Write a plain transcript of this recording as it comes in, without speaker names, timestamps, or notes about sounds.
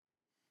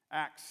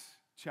Acts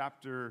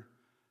chapter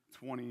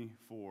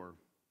 24.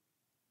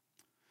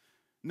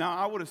 Now,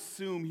 I would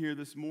assume here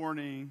this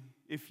morning,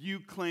 if you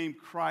claim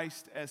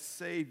Christ as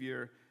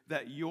Savior,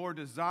 that your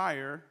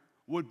desire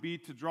would be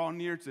to draw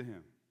near to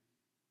Him.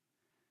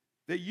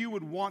 That you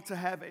would want to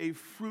have a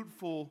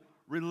fruitful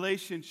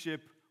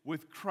relationship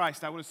with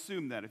Christ. I would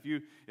assume that. If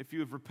you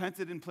have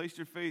repented and placed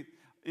your faith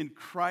in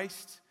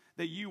Christ,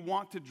 that you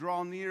want to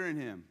draw near in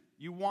Him.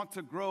 You want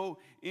to grow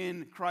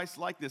in Christ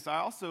likeness. I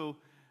also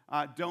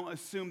don't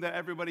assume that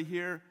everybody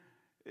here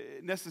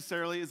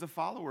necessarily is a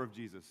follower of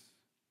Jesus.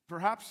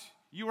 Perhaps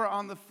you are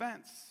on the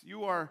fence.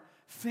 You are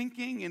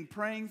thinking and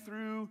praying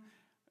through,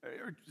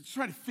 or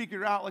trying to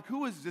figure out, like,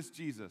 who is this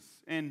Jesus?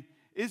 And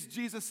is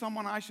Jesus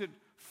someone I should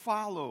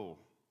follow?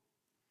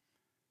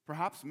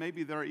 Perhaps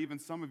maybe there are even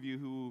some of you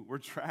who were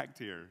dragged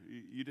here.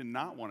 You did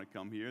not want to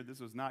come here. This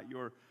was not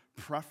your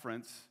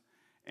preference,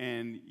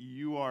 and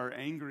you are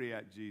angry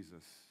at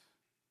Jesus.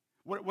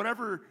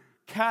 Whatever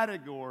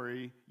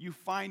category you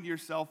find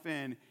yourself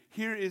in,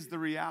 here is the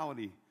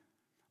reality.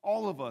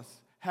 All of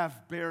us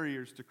have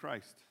barriers to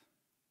Christ.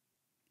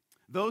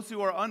 Those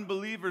who are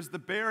unbelievers, the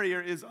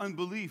barrier is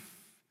unbelief.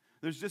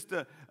 There's just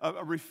a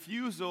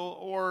refusal,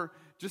 or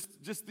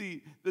just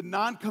the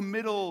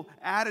non-committal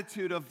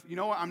attitude of, you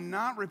know what, I'm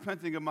not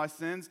repenting of my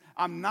sins.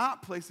 I'm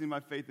not placing my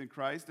faith in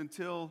Christ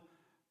until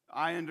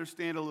I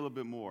understand a little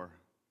bit more.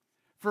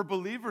 For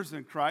believers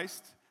in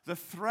Christ, the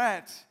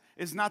threat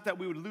is not that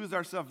we would lose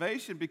our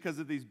salvation because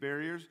of these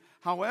barriers.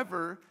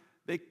 However,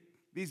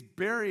 these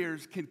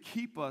barriers can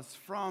keep us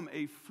from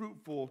a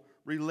fruitful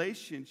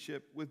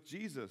relationship with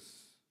Jesus.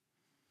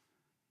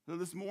 So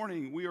this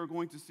morning, we are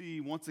going to see,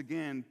 once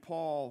again,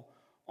 Paul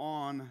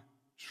on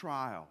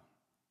trial.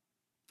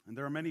 And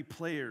there are many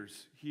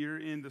players here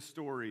in the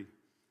story.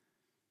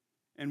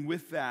 And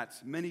with that,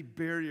 many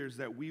barriers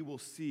that we will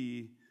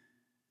see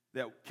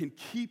that can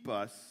keep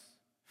us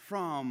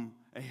from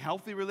a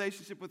healthy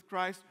relationship with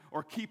Christ,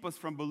 or keep us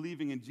from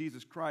believing in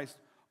Jesus Christ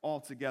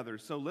altogether.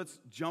 So let's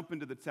jump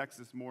into the text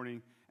this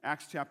morning,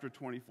 Acts chapter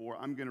 24.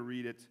 I'm going to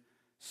read it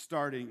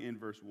starting in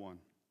verse 1.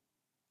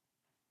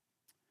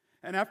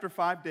 And after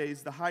 5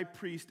 days, the high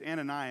priest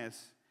Ananias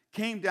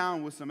came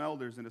down with some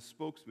elders and a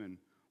spokesman,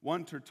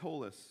 one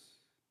Tertullus.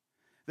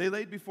 They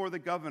laid before the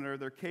governor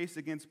their case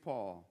against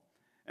Paul.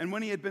 And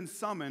when he had been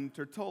summoned,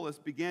 Tertullus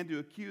began to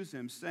accuse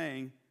him,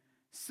 saying,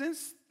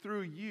 "Since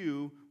through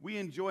you we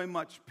enjoy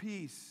much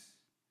peace,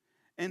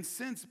 and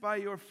since by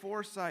your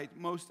foresight,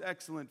 most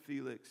excellent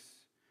Felix,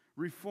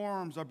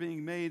 reforms are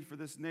being made for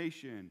this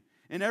nation,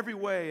 in every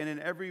way and in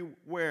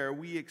everywhere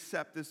we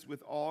accept this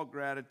with all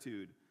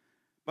gratitude.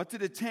 But to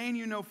detain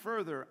you no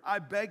further, I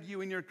beg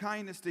you in your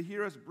kindness to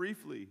hear us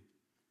briefly.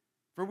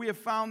 For we have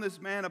found this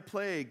man a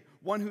plague,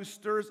 one who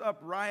stirs up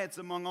riots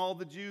among all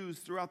the Jews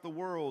throughout the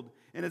world,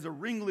 and is a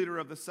ringleader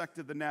of the sect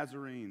of the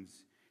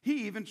Nazarenes.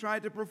 He even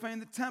tried to profane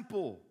the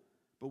temple,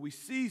 but we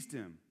seized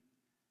him.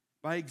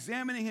 By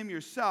examining him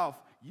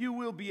yourself, you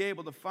will be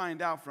able to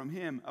find out from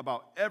him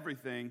about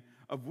everything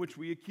of which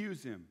we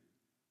accuse him."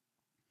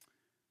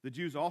 The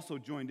Jews also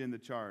joined in the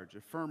charge,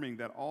 affirming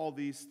that all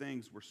these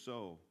things were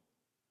so.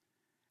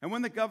 And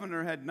when the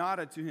governor had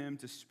nodded to him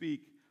to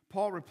speak,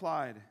 Paul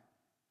replied,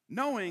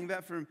 "Knowing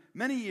that for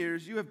many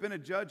years you have been a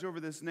judge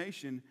over this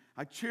nation,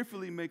 I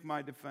cheerfully make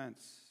my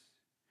defense.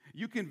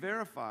 You can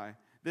verify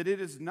that it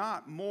is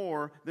not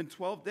more than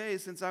 12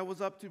 days since I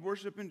was up to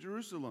worship in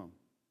Jerusalem.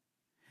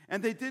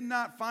 And they did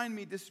not find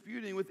me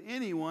disputing with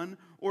anyone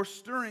or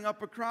stirring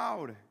up a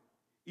crowd,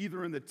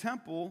 either in the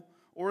temple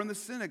or in the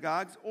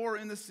synagogues or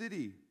in the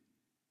city.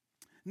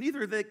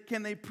 Neither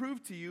can they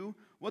prove to you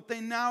what they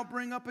now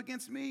bring up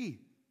against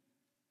me.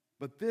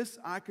 But this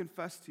I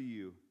confess to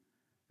you,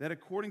 that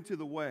according to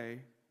the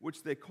way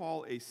which they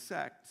call a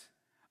sect,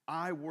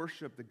 I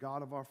worship the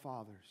God of our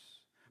fathers,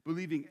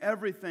 believing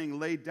everything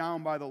laid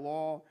down by the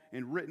law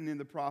and written in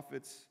the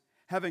prophets,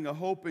 having a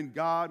hope in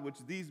God, which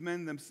these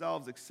men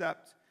themselves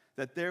accept,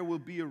 that there will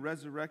be a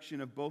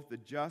resurrection of both the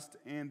just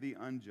and the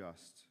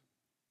unjust.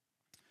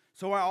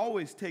 So I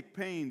always take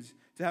pains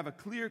to have a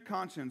clear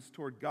conscience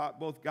toward God,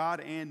 both God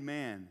and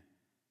man.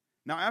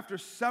 Now after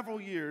several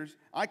years,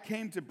 I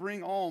came to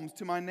bring alms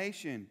to my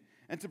nation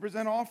and to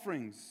present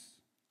offerings.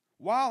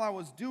 While I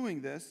was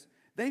doing this,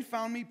 they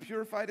found me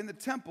purified in the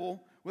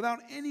temple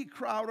without any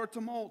crowd or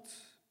tumult.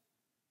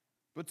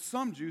 But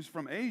some Jews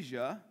from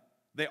Asia,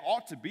 they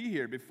ought to be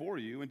here before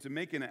you and to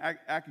make an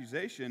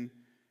accusation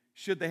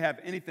should they have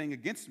anything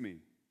against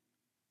me.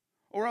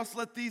 Or else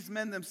let these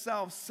men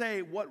themselves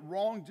say what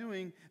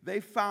wrongdoing they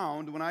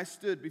found when I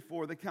stood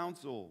before the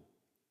council.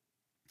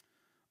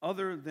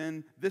 Other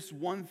than this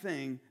one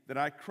thing that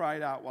I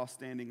cried out while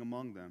standing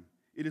among them,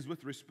 it is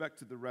with respect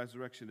to the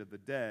resurrection of the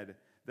dead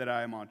that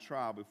I am on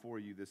trial before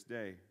you this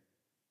day.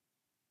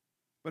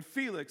 But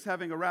Felix,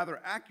 having a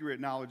rather accurate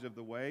knowledge of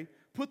the way,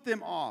 put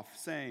them off,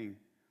 saying,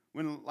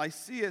 when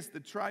Lysias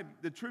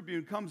the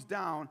tribune comes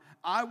down,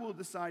 I will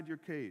decide your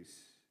case.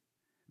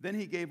 Then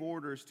he gave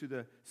orders to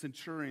the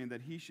centurion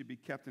that he should be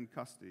kept in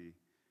custody,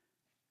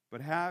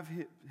 but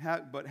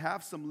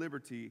have some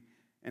liberty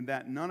and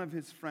that none of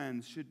his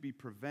friends should be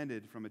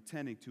prevented from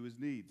attending to his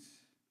needs.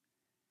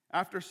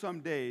 After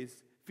some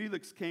days,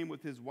 Felix came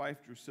with his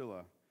wife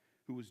Drusilla,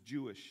 who was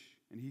Jewish,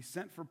 and he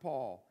sent for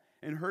Paul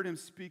and heard him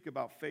speak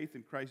about faith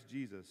in Christ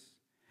Jesus.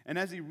 And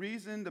as he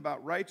reasoned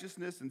about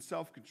righteousness and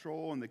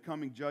self-control and the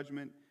coming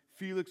judgment,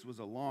 Felix was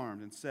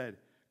alarmed and said,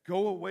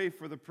 "Go away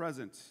for the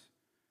present.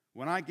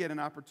 When I get an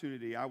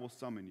opportunity, I will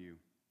summon you."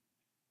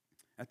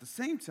 At the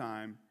same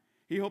time,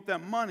 he hoped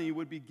that money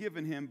would be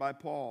given him by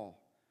Paul.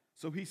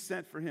 So he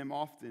sent for him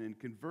often and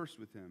conversed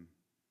with him.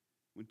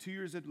 When 2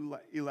 years had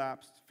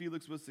elapsed,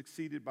 Felix was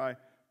succeeded by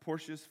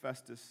Porcius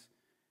Festus,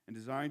 and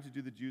desiring to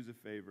do the Jews a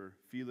favor,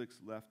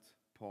 Felix left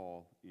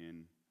Paul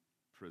in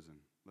prison.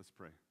 Let's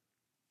pray.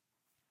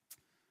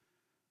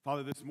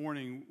 Father, this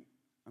morning,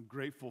 I'm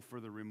grateful for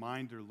the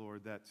reminder,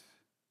 Lord, that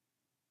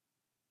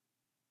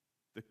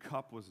the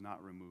cup was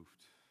not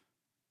removed,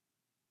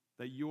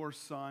 that your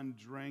Son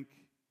drank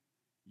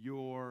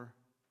your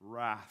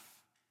wrath,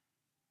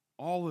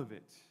 all of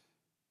it.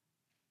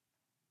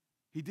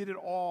 He did it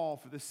all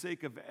for the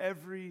sake of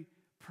every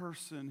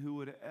person who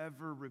would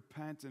ever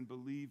repent and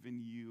believe in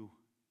you.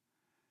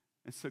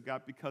 And so,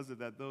 God, because of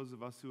that, those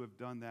of us who have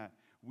done that,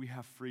 we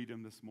have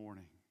freedom this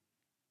morning.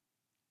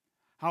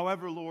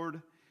 However,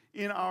 Lord,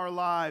 in our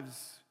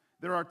lives,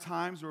 there are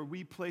times where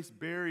we place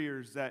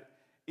barriers that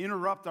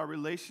interrupt our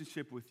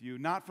relationship with you,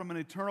 not from an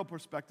eternal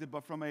perspective,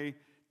 but from a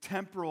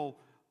temporal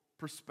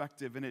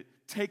perspective. And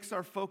it takes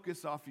our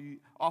focus off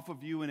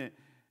of you, and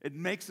it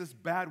makes us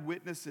bad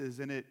witnesses,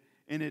 and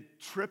it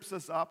trips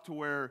us up to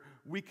where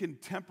we can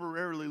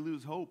temporarily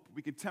lose hope.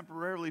 We can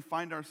temporarily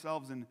find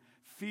ourselves in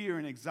fear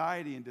and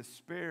anxiety and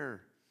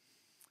despair.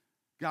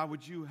 God,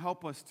 would you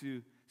help us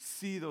to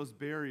see those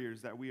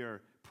barriers that we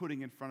are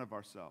putting in front of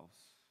ourselves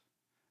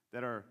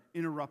that are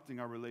interrupting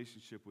our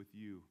relationship with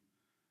you?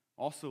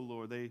 Also,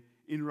 Lord, they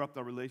interrupt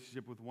our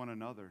relationship with one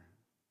another.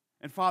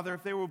 And Father,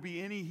 if there will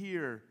be any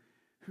here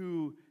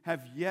who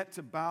have yet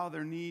to bow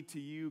their knee to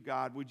you,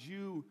 God, would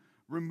you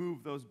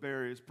remove those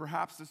barriers?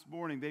 Perhaps this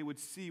morning they would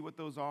see what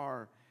those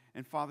are,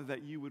 and Father,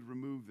 that you would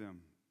remove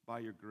them by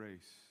your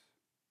grace.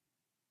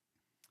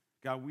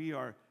 God, we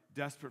are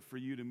desperate for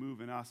you to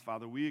move in us,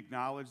 Father. We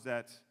acknowledge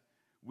that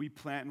we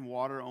plant and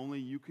water,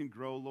 only you can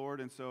grow, Lord,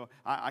 and so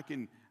I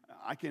can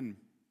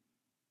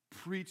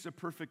preach a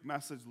perfect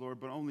message, Lord,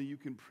 but only you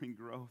can bring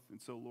growth.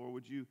 And so, Lord,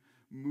 would you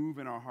move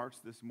in our hearts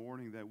this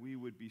morning, that we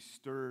would be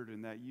stirred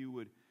and that you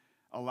would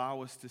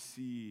allow us to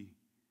see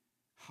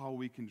how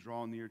we can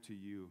draw near to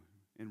you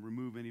and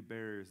remove any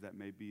barriers that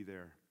may be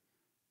there.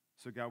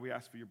 So, God, we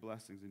ask for your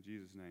blessings in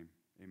Jesus' name.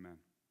 Amen.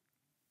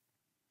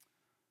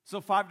 So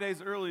 5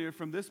 days earlier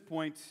from this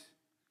point,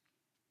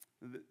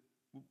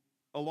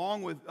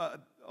 along with,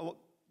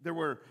 there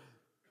were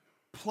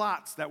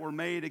plots that were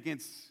made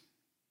against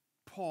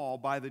Paul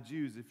by the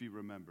Jews, if you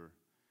remember.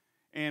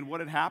 And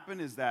what had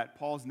happened is that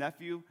Paul's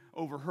nephew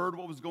overheard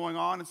what was going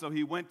on, and so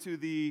he went to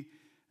the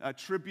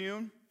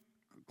tribune,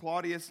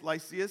 Claudius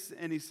Lysias,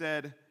 and he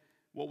said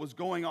what was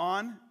going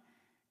on.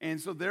 And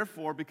so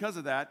therefore, because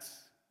of that,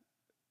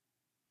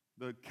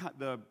 I'm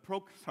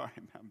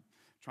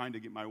trying to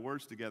get my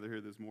words together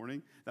here this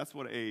morning. That's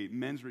what a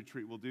men's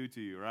retreat will do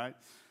to you, right?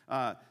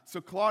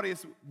 So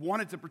Claudius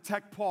wanted to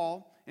protect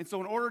Paul, and so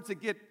in order to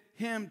get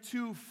him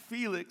to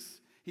Felix,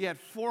 he had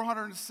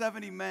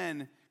 470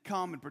 men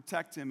come and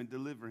protect him and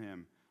deliver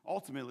him.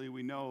 Ultimately,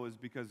 we know is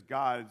because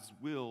God's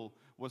will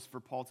was for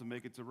Paul to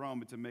make it to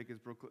Rome and to make his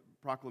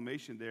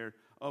proclamation there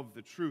of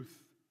the truth.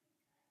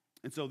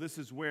 And so this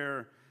is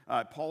where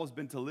Paul has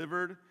been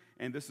delivered,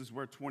 and this is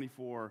where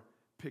 24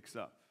 picks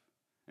up.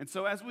 And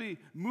so as we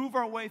move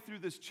our way through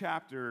this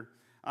chapter,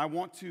 I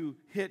want to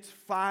hit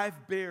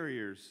 5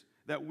 barriers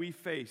that we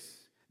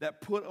face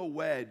that put a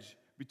wedge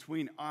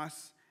between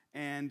us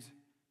and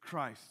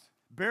Christ.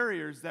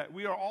 Barriers that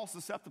we are all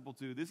susceptible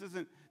to. This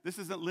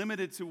isn't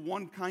limited to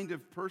one kind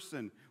of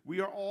person.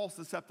 We are all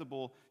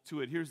susceptible to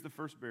it. Here's the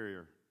first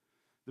barrier.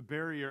 The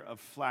barrier of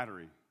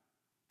flattery.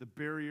 The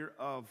barrier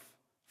of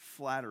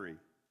flattery.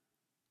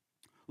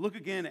 Look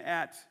again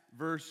at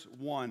verse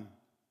 1.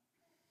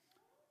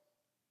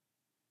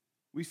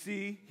 We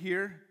see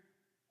here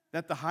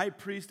that the high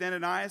priest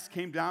Ananias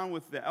came down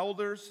with the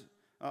elders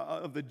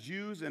of the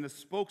Jews and a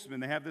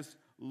spokesman. They have this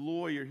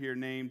lawyer here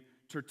named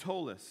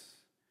Tertullus.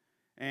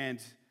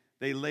 And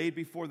they laid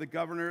before the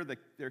governor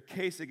their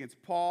case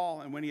against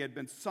Paul. And when he had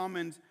been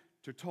summoned,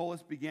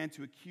 Tertullus began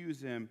to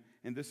accuse him.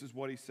 And this is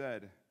what he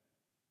said.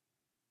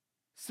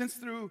 "Since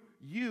through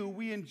you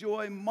we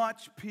enjoy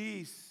much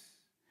peace,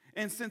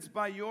 and since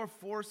by your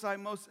foresight,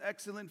 most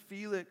excellent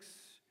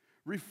Felix,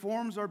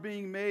 reforms are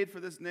being made for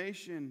this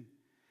nation,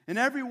 in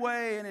every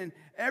way and in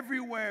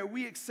everywhere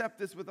we accept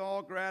this with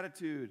all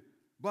gratitude.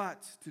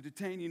 But to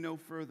detain you no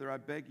further, I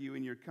beg you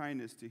in your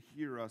kindness to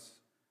hear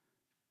us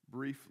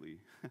briefly."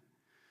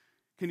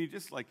 Can you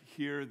just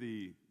hear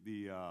the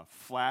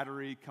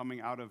flattery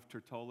coming out of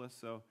Tertullus?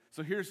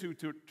 So here's who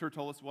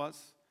Tertullus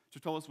was.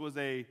 Tertullus was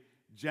a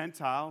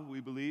Gentile, we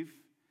believe,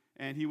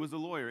 and he was a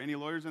lawyer. Any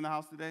lawyers in the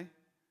house today?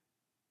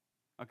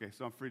 Okay,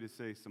 so I'm free to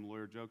say some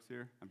lawyer jokes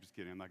here. I'm just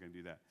kidding. I'm not going to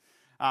do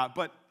that.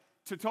 But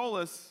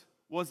Tertullus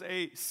was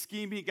a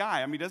schemy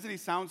guy. I mean, doesn't he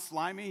sound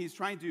slimy? He's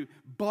trying to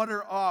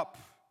butter up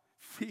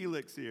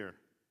Felix here.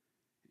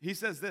 He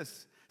says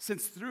this,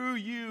 since through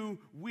you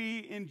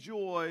we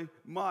enjoy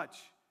much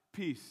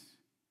peace.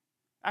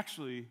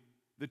 Actually,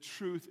 the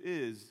truth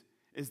is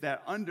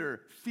that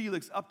under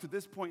Felix, up to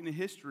this point in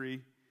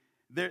history,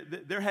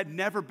 there had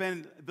never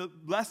been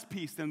less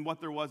peace than what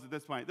there was at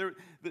this point.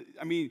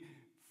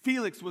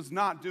 Felix was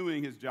not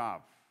doing his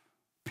job.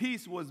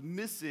 Peace was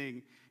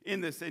missing in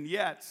this, and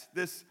yet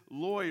this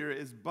lawyer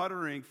is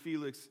buttering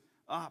Felix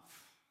up.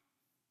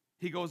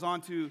 He goes on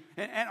to,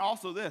 and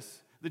also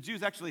this, the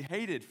Jews actually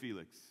hated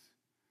Felix.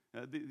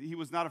 He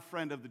was not a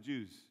friend of the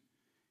Jews.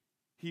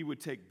 He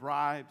would take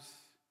bribes.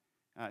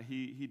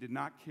 He did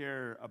not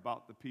care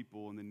about the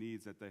people and the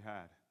needs that they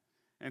had.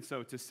 And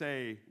so to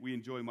say we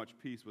enjoy much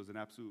peace was an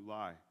absolute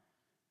lie.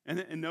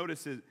 And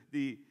notice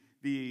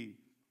the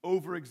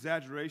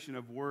over-exaggeration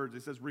of words.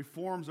 It says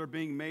reforms are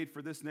being made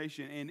for this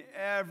nation in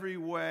every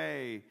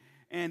way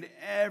and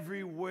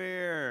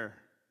everywhere.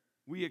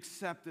 We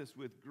accept this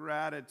with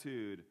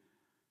gratitude.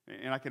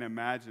 And I can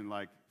imagine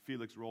like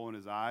Felix rolling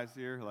his eyes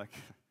here like,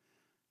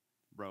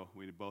 bro,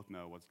 we both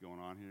know what's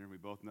going on here. We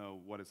both know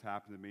what has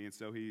happened to me. And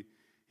so he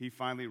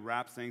finally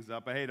wraps things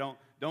up. But hey,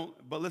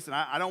 but listen,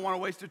 I don't want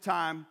to waste your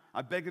time.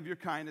 I beg of your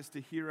kindness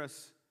to hear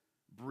us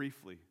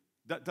briefly.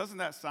 Doesn't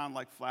that sound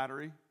like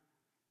flattery?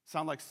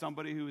 Sound like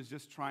somebody who is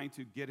just trying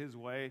to get his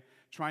way,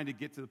 trying to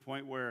get to the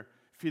point where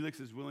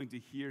Felix is willing to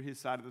hear his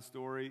side of the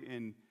story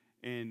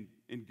and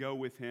go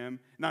with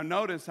him. Now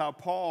notice how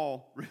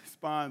Paul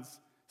responds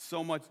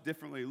so much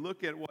differently.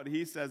 Look at what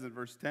he says in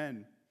verse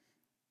 10.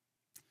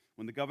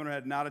 When the governor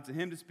had nodded to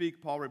him to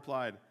speak, Paul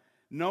replied,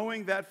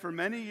 knowing that for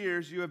many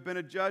years you have been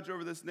a judge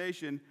over this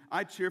nation,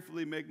 I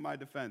cheerfully make my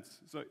defense.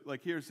 So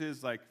here's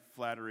his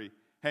flattery.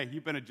 Hey,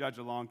 you've been a judge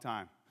a long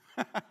time.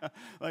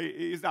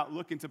 He's not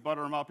looking to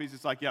butter him up. He's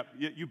just like, yep,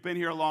 you've been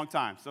here a long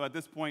time. So at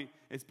this point,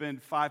 it's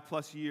been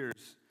 5+ years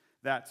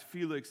that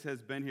Felix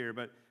has been here.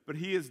 But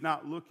he is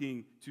not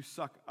looking to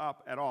suck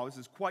up at all. This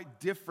is quite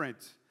different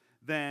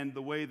than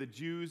the way the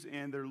Jews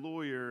and their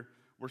lawyer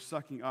were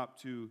sucking up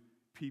to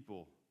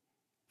people.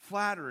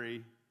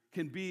 Flattery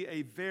can be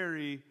a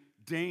very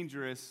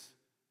dangerous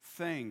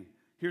thing.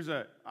 Here's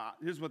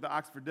what the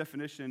Oxford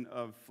definition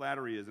of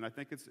flattery is, and I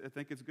think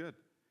it's good.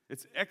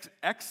 It's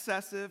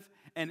excessive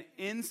and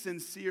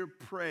insincere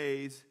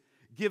praise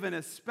given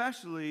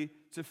especially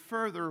to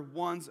further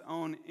one's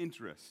own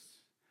interests.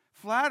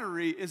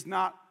 Flattery is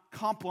not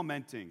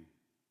complimenting.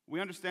 We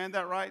understand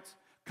that, right?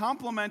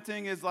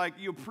 Complimenting is like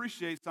you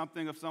appreciate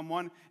something of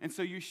someone, and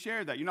so you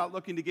share that. You're not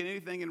looking to get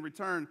anything in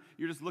return.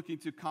 You're just looking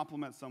to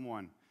compliment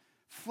someone.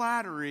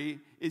 Flattery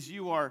is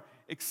you are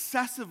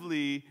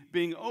excessively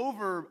being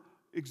over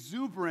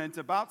exuberant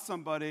about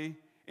somebody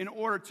in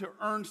order to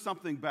earn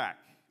something back.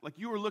 Like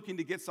you are looking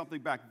to get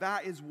something back.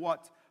 That is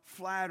what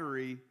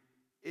flattery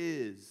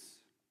is.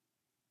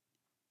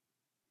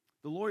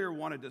 The lawyer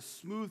wanted to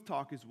smooth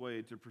talk his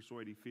way to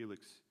persuading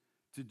Felix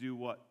to do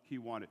what he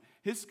wanted.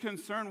 His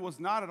concern was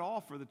not at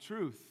all for the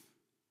truth.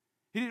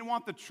 He didn't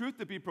want the truth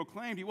to be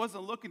proclaimed. He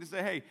wasn't looking to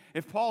say, hey,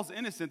 if Paul's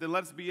innocent, then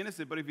let's be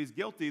innocent. But if he's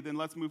guilty, then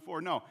let's move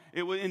forward. No,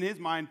 in his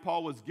mind,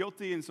 Paul was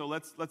guilty, and so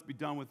let's be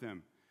done with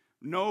him.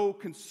 No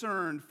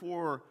concern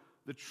for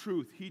the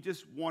truth. He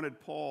just wanted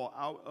Paul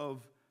out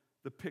of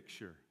the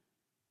picture.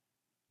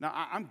 Now,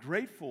 I'm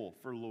grateful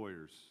for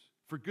lawyers,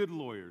 for good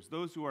lawyers,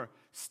 those who are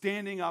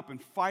standing up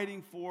and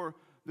fighting for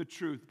the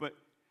truth. But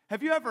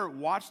have you ever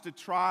watched a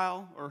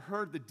trial or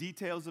heard the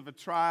details of a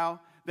trial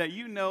that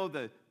you know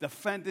the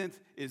defendant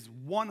is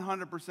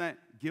 100%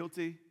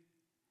 guilty,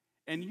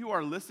 and you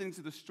are listening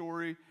to the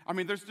story? I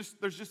mean, there's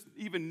just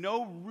even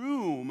no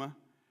room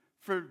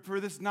for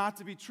this not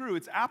to be true.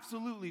 It's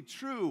absolutely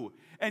true.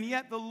 And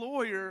yet the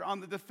lawyer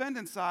on the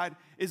defendant's side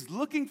is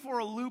looking for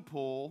a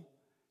loophole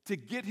to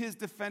get his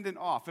defendant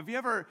off. Have you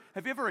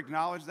ever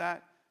acknowledged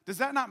that? Does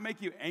that not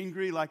make you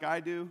angry like I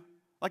do?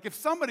 Like if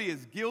somebody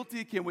is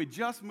guilty, can we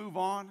just move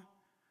on?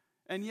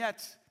 And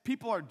yet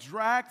people are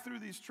dragged through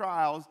these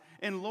trials,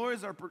 and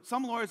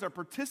some lawyers are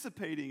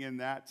participating in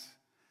that.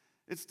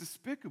 It's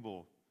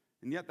despicable.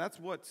 And yet that's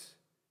what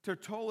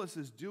Tertullus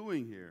is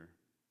doing here.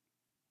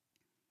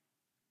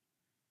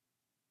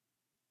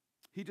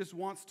 He just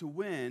wants to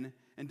win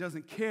and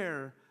doesn't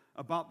care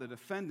about the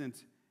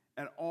defendant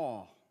at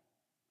all.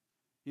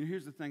 You know,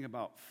 here's the thing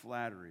about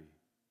flattery.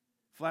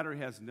 Flattery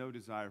has no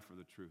desire for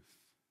the truth.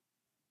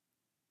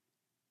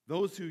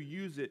 Those who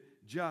use it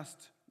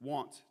just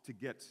want to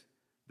get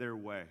their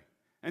way.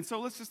 And so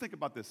let's just think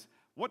about this.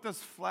 What does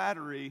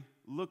flattery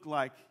look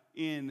like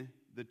in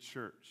the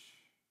church?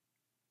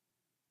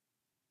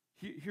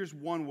 Here's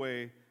one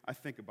way I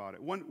think about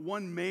it.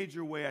 One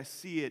major way I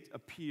see it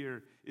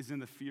appear is in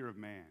the fear of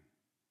man.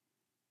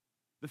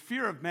 The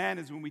fear of man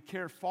is when we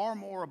care far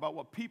more about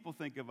what people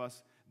think of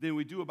us than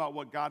we do about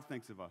what God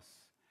thinks of us.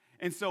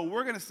 And so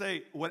we're going to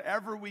say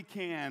whatever we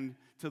can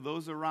to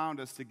those around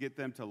us to get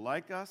them to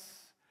like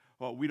us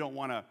well, we don't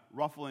want to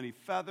ruffle any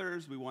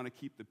feathers. We want to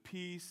keep the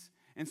peace.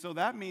 And so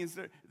that means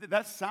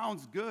that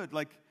sounds good.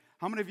 Like,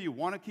 how many of you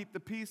want to keep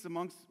the peace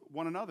amongst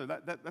one another?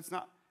 That's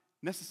not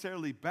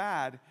necessarily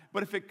bad.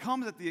 But if it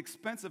comes at the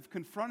expense of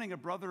confronting a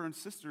brother and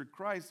sister in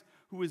Christ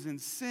who is in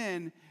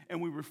sin, and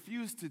we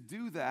refuse to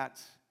do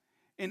that,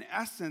 in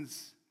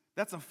essence,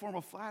 that's a form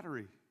of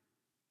flattery.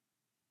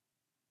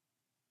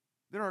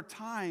 There are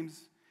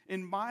times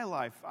in my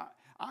life,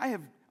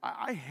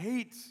 I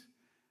hate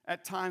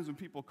at times when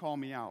people call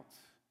me out,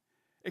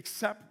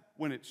 except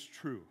when it's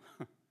true.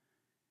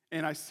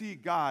 And I see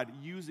God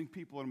using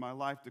people in my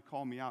life to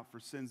call me out for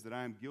sins that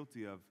I am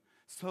guilty of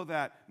so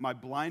that my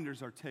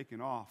blinders are taken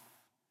off.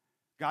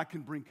 God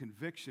can bring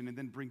conviction and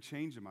then bring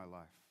change in my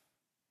life.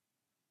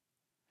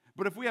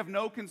 But if we have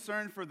no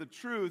concern for the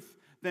truth,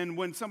 then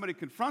when somebody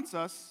confronts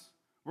us,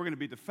 we're going to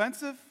be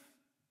defensive.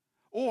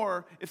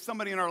 Or if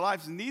somebody in our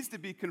lives needs to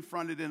be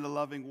confronted in a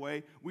loving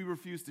way, we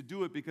refuse to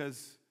do it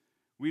because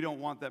we don't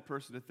want that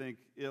person to think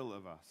ill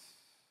of us.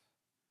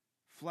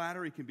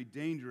 Flattery can be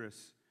dangerous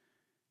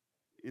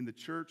in the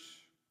church.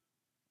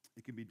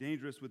 It can be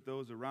dangerous with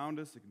those around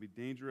us. It can be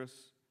dangerous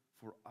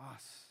for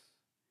us.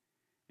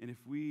 And if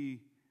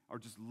we are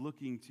just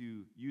looking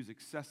to use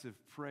excessive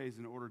praise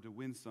in order to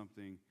win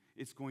something,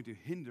 it's going to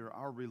hinder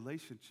our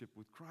relationship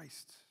with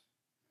Christ.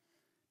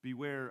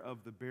 Beware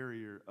of the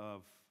barrier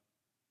of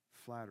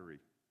flattery.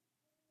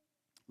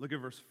 Look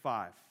at verse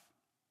 5.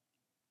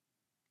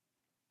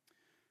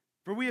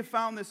 For we have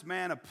found this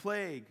man a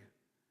plague,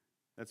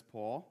 that's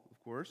Paul, of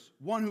course,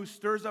 one who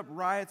stirs up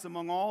riots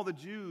among all the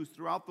Jews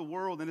throughout the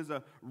world and is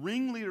a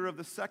ringleader of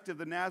the sect of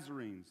the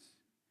Nazarenes.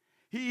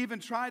 He even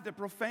tried to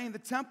profane the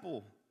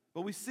temple,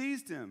 but we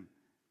seized him.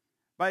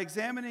 By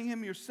examining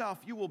him yourself,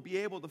 you will be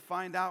able to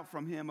find out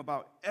from him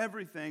about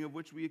everything of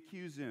which we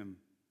accuse him.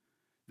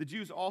 The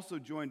Jews also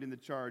joined in the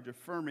charge,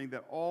 affirming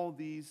that all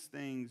these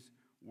things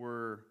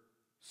were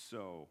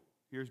so.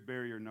 Here's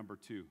barrier number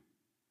 2.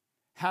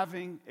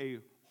 Having a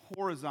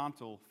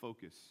horizontal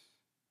focus.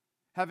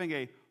 Having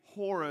a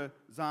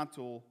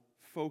horizontal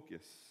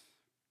focus.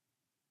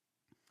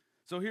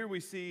 So here we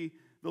see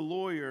the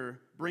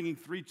lawyer bringing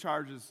 3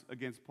 charges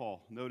against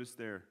Paul. Notice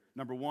there.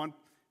 Number 1,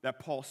 that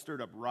Paul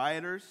stirred up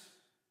rioters.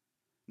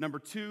 Number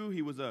 2,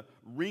 he was a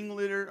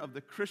ringleader of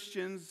the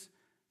Christians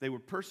they were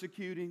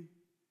persecuting.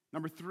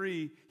 Number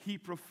 3, he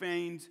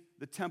profaned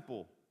the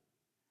temple.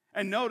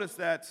 And notice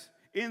that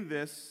in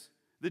this,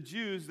 the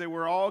Jews, they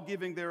were all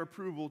giving their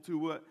approval to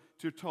what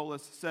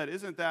Tertullus said.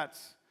 Isn't that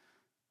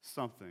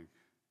something?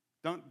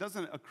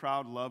 Doesn't a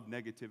crowd love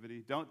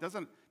negativity?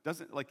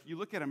 Doesn't like, you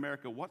look at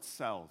America, what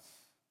sells?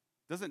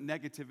 Doesn't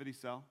negativity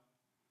sell?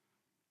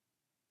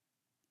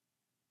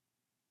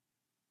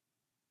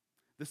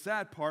 The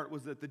sad part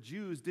was that the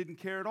Jews didn't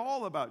care at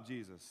all about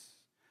Jesus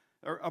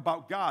or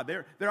about God.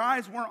 Their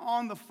eyes weren't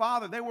on the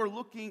Father. They weren't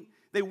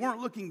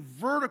looking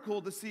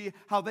vertical to see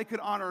how they could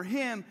honor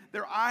him.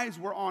 Their eyes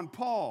were on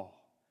Paul.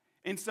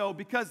 And so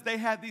because they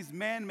had these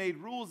man-made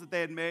rules that they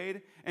had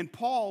made, and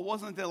Paul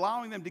wasn't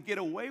allowing them to get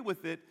away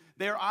with it,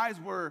 their eyes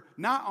were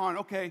not on,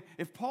 okay,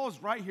 if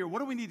Paul's right here, what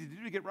do we need to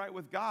do to get right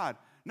with God?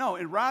 No,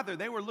 and rather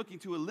they were looking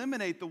to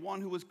eliminate the one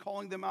who was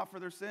calling them out for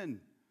their sin.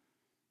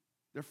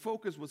 Their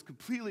focus was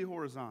completely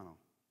horizontal.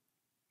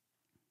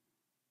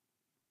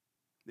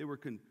 They were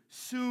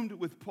consumed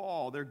with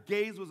Paul. Their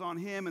gaze was on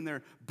him and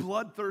their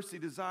bloodthirsty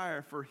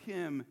desire for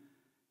him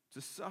to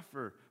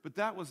suffer. But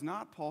that was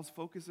not Paul's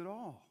focus at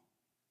all.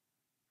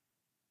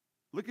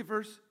 Look at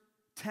verse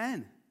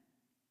 10.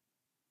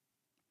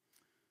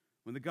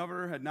 When the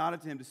governor had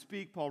nodded to him to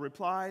speak, Paul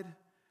replied,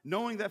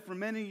 "Knowing that for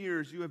many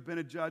years you have been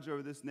a judge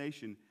over this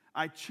nation,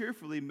 I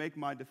cheerfully make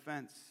my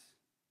defense.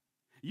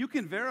 You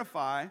can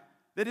verify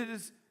that it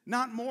is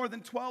not more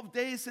than 12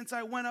 days since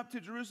I went up to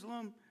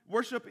Jerusalem,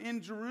 worship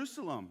in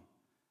Jerusalem."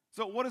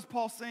 So what is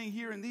Paul saying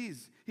here in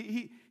these?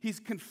 He's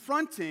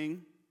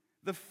confronting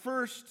the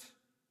first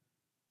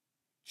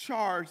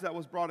charge that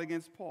was brought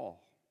against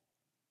Paul.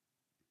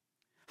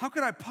 How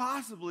could I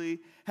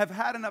possibly have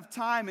had enough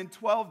time in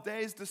 12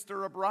 days to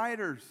stir up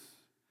rioters?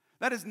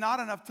 That is not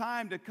enough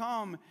time to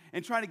come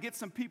and try to get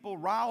some people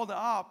riled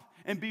up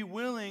and be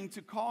willing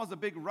to cause a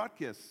big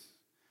ruckus.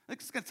 I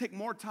think it's going to take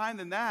more time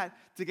than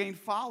that to gain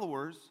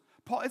followers.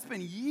 Paul, it's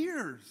been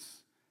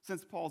years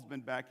since Paul's been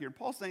back here. And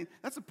Paul's saying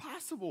that's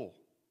impossible.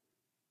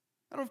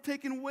 That would have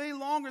taken way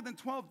longer than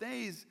 12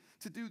 days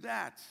to do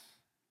that.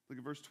 Look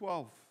at verse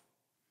 12.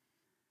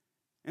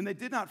 And they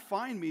did not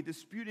find me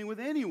disputing with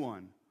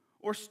anyone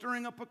or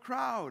stirring up a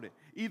crowd,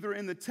 either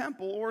in the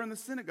temple or in the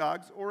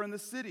synagogues or in the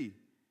city.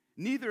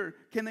 Neither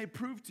can they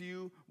prove to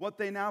you what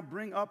they now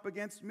bring up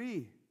against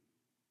me.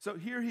 So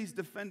here he's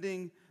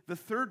defending the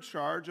third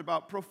charge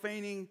about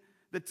profaning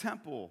the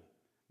temple.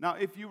 Now,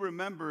 if you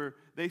remember,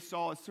 they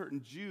saw a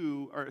certain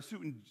Jew or a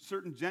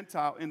certain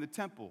Gentile in the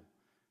temple.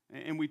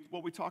 And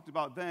what we talked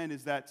about then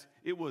is that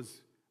it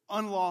was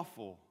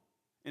unlawful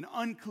and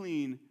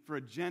unclean for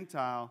a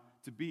Gentile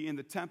to be in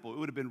the temple. It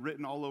would have been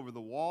written all over the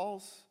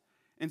walls.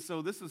 And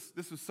so this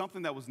was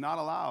something that was not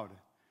allowed.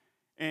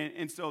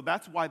 And so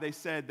that's why they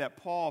said that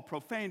Paul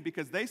profaned,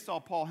 because they saw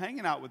Paul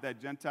hanging out with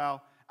that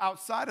Gentile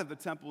outside of the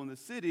temple in the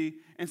city,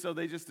 and so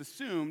they just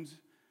assumed,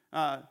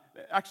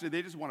 actually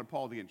they just wanted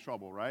Paul to get in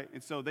trouble, right?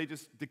 And so they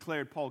just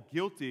declared Paul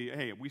guilty.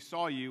 Hey, we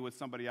saw you with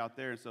somebody out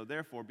there, and so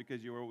therefore,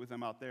 because you were with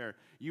him out there,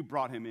 you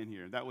brought him in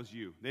here. That was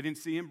you. They didn't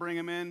see him bring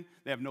him in.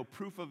 They have no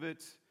proof of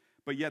it,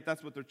 but yet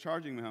that's what they're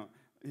charging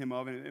him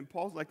of. And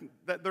Paul's like,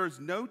 that there's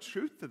no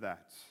truth to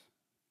that.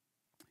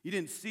 You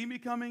didn't see me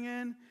coming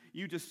in.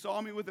 You just saw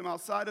me with him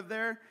outside of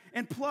there.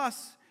 And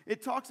plus,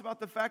 it talks about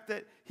the fact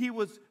that he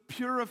was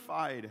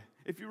purified.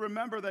 If you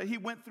remember that he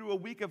went through a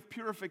week of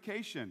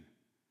purification.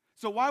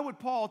 So why would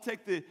Paul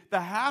take the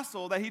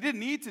hassle that he didn't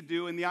need to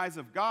do in the eyes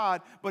of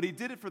God, but he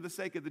did it for the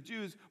sake of the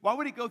Jews? Why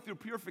would he go through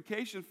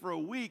purification for a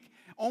week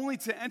only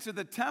to enter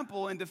the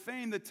temple and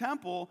defame the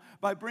temple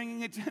by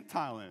bringing a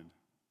Gentile in?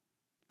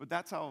 But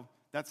that's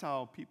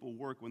how people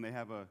work when they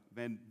have a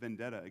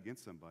vendetta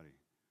against somebody.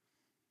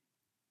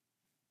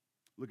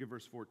 Look at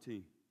verse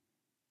 14.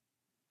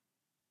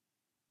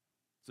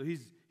 So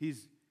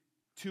he's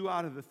 2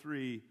 out of the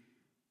 3.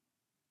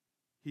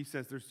 He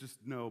says there's just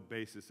no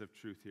basis of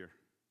truth here.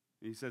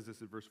 And he says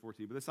this in verse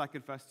 14. But this I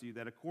confess to you,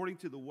 that according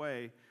to the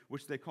way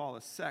which they call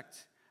a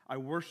sect, I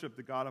worship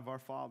the God of our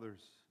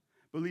fathers,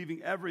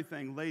 believing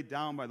everything laid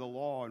down by the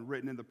law and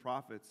written in the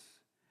prophets,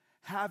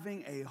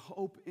 having a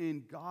hope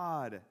in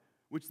God,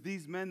 which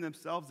these men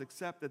themselves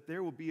accept, that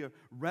there will be a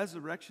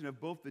resurrection of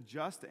both the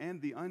just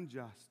and the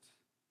unjust.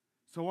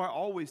 So I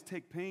always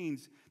take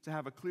pains to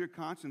have a clear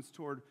conscience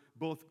toward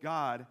both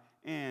God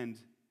and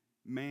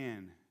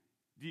man.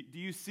 Do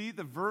you see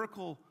the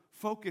vertical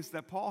focus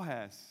that Paul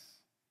has?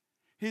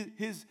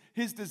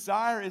 His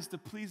desire is to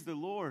please the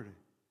Lord.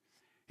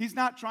 He's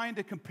not trying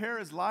to compare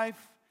his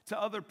life to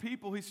other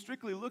people. He's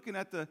strictly looking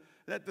at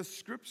the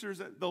scriptures,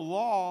 the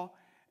law,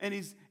 and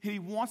he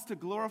wants to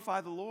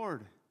glorify the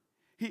Lord.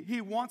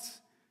 He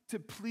wants to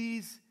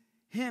please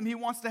him. He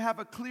wants to have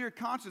a clear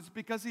conscience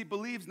because he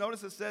believes,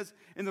 notice it says,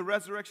 in the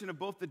resurrection of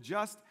both the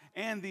just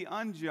and the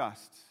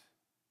unjust.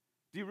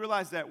 Do you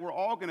realize that we're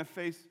all going to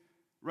face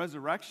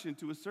resurrection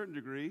to a certain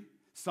degree?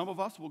 Some of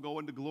us will go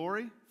into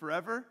glory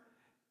forever,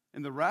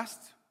 and the rest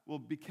will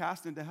be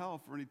cast into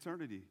hell for an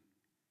eternity.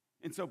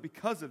 And so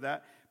because of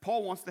that,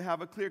 Paul wants to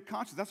have a clear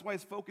conscience. That's why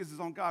his focus is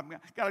on God.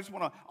 God, I just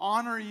want to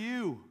honor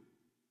you.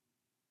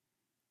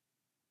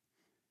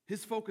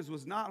 His focus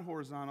was not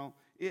horizontal,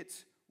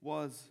 it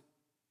was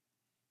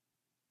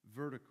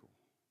vertical.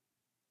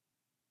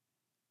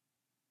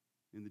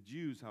 And the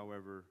Jews,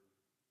 however,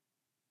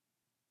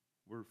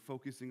 were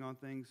focusing on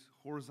things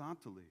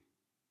horizontally.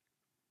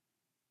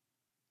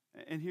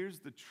 And here's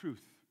the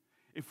truth.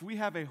 If we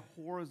have a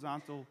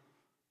horizontal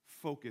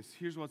focus,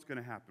 here's what's going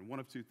to happen. One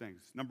of 2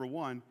 things. Number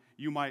 1,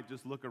 you might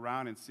just look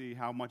around and see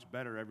how much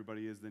better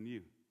everybody is than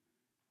you.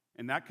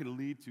 And that can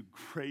lead to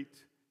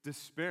great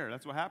despair.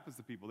 That's what happens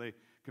to people. They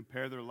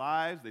compare their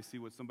lives. They see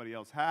what somebody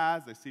else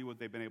has. They see what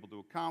they've been able to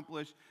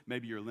accomplish.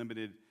 Maybe you're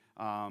limited.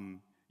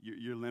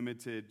 You're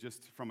limited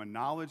just from a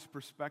knowledge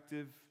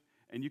perspective,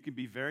 and you can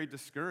be very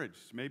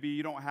discouraged. Maybe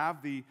you don't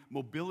have the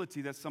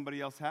mobility that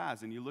somebody else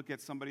has, and you look at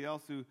somebody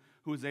else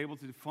who is able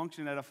to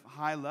function at a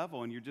high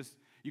level, and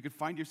you could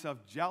find yourself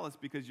jealous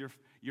because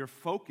your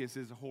focus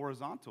is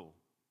horizontal.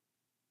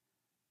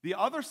 The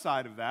other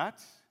side of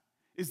that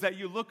is that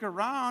you look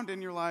around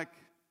and you're like,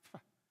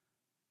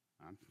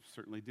 I'm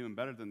certainly doing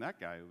better than that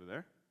guy over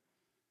there.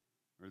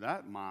 Or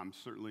that mom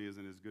certainly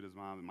isn't as good as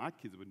mom, and my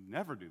kids would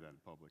never do that in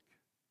public.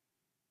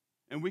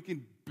 And we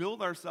can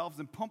build ourselves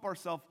and pump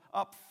ourselves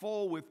up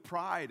full with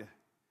pride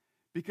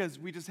because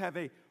we just have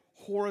a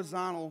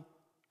horizontal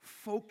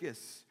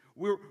focus.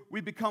 We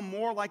become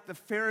more like the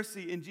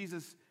Pharisee in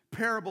Jesus'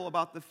 parable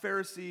about the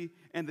Pharisee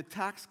and the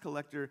tax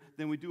collector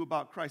than we do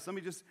about Christ. Let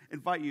me just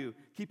invite you,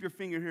 keep your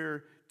finger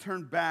here,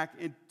 turn back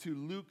into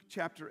Luke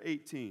chapter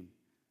 18.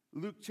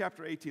 Luke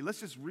chapter 18.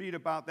 Let's just read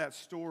about that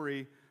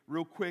story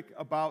real quick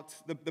about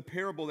the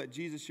parable that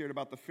Jesus shared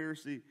about the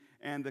Pharisee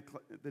and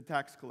the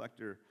tax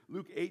collector.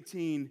 Luke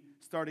 18,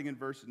 starting in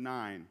verse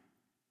 9.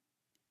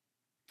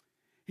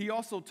 He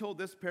also told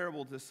this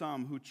parable to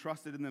some who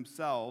trusted in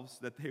themselves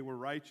that they were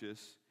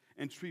righteous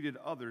and treated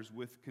others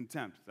with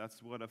contempt.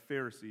 That's what a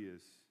Pharisee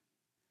is.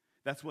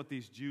 That's what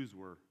these Jews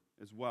were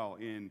as well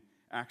in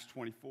Acts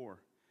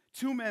 24.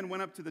 2 men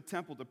went up to the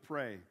temple to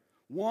pray,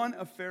 one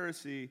a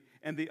Pharisee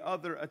and the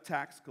other a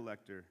tax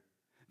collector.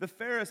 The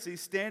Pharisee,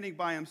 standing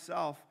by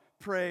himself,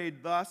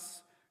 prayed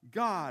thus,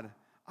 God,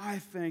 I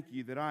thank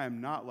you that I am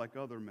not like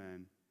other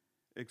men,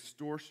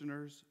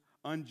 extortioners,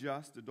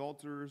 unjust,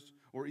 adulterers,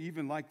 or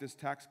even like this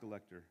tax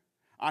collector.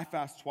 I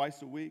fast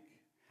twice a week.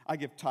 I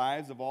give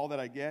tithes of all that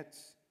I get.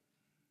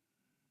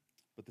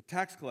 But the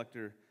tax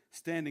collector,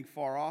 standing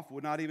far off,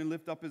 would not even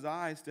lift up his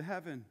eyes to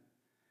heaven,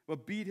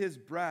 but beat his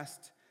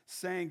breast,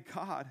 saying,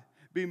 God,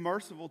 be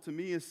merciful to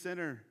me, a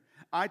sinner.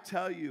 I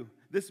tell you,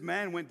 this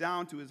man went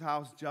down to his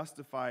house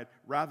justified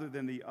rather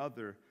than the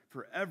other.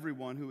 For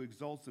everyone who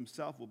exalts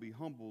himself will be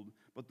humbled,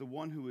 but the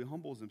one who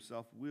humbles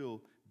himself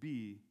will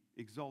be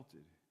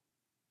exalted.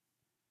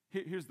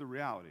 Here's the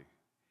reality.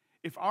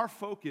 if our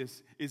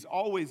focus is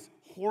always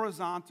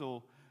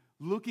horizontal,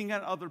 looking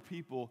at other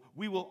people,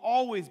 we will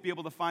always be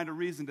able to find a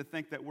reason to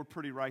think that we're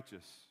pretty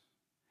righteous.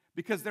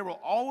 Because there will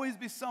always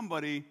be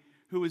somebody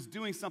who is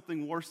doing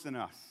something worse than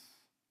us.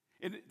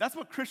 And that's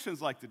what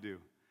Christians like to do.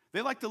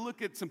 They like to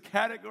look at some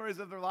categories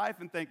of their life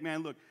and think,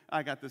 man, look,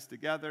 I got this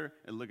together,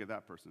 and look at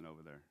that person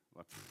over there.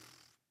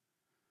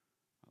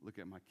 Look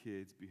at my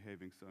kids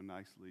behaving so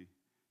nicely.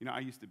 You know, I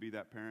used to be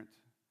that parent.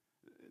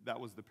 That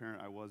was the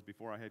parent I was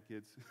before I had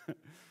kids.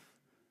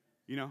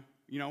 You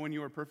know when you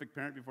were a perfect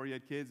parent before you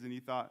had kids and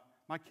you thought,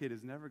 my kid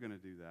is never going to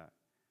do that.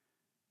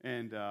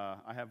 And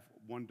I have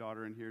one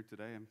daughter in here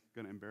today. I'm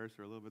going to embarrass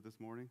her a little bit this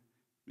morning.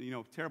 You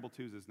know, terrible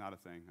twos is not a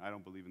thing. I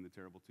don't believe in the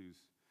terrible twos.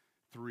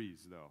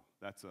 Threes, though,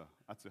 that's a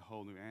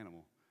whole new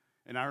animal.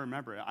 And I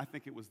remember, I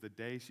think it was the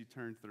day she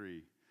turned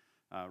 3.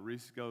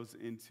 Reese goes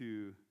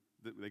into,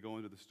 they go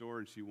into the store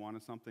and she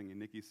wanted something and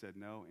Nikki said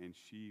no and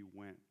she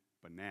went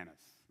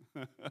bananas.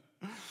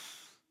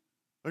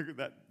 Look at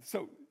that.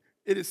 So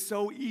it is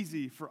so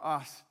easy for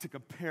us to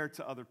compare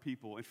to other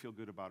people and feel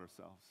good about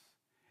ourselves.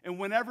 And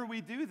whenever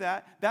we do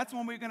that, that's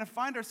when we're going to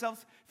find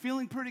ourselves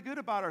feeling pretty good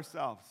about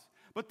ourselves.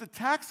 But the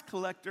tax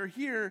collector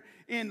here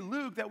in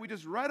Luke that we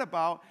just read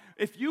about,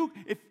 if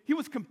he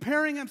was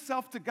comparing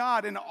himself to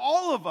God, and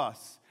all of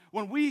us,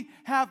 when we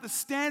have the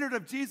standard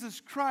of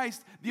Jesus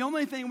Christ, the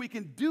only thing we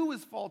can do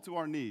is fall to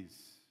our knees.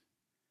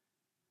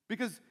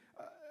 Because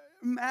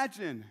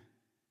imagine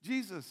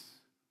Jesus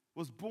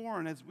was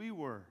born as we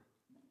were,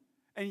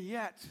 and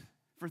yet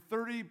for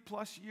 30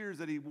 plus years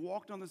that he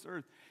walked on this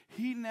earth,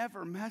 he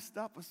never messed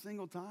up a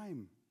single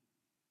time.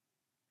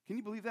 Can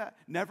you believe that?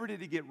 Never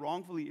did he get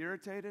wrongfully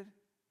irritated.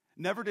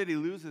 Never did he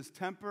lose his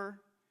temper.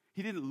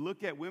 He didn't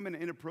look at women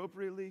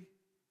inappropriately.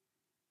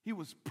 He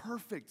was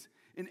perfect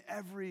in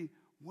every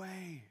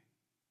way.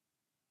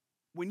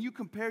 When you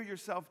compare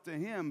yourself to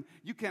him,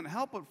 you can't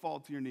help but fall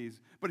to your knees.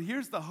 But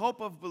here's the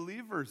hope of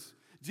believers.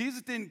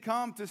 Jesus didn't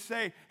come to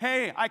say,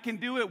 hey, I can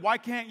do it, why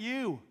can't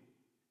you?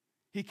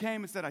 He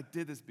came and said, I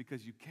did this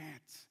because you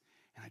can't,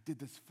 and I did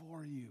this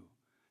for you,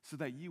 so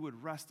that you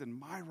would rest in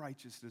my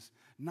righteousness,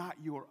 not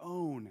your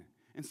own.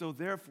 And so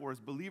therefore, as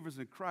believers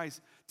in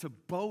Christ, to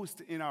boast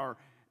in our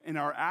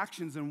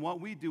actions and what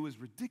we do is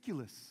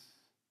ridiculous.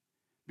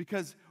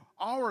 Because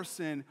our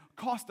sin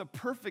cost a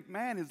perfect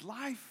man his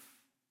life.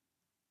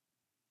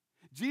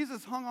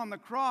 Jesus hung on the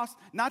cross,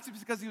 not just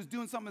because he was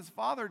doing something his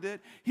Father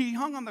did. He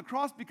hung on the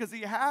cross because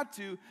he had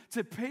to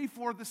pay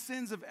for the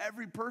sins of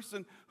every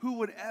person who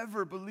would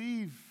ever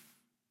believe.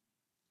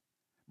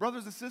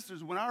 Brothers and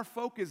sisters, when our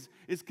focus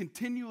is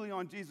continually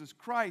on Jesus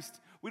Christ,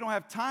 we don't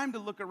have time to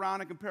look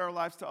around and compare our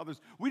lives to others.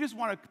 We just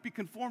want to be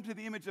conformed to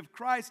the image of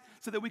Christ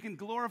so that we can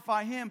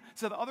glorify him,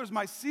 so that others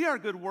might see our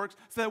good works,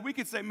 so that we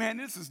can say, man,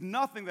 this is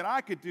nothing that I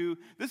could do.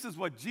 This is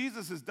what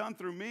Jesus has done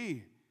through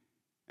me.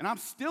 And I'm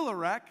still a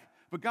wreck,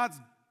 but God's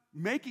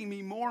making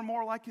me more and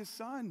more like his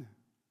son.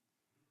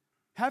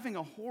 Having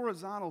a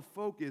horizontal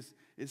focus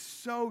is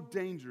so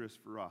dangerous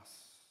for us.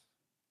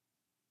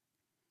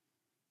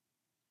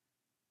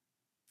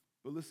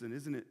 But listen,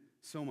 isn't it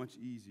so much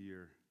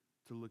easier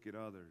to look at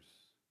others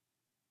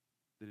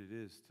than it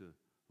is to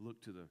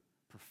look to the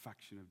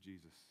perfection of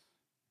Jesus?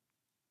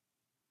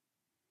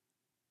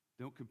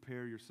 Don't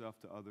compare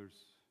yourself to others.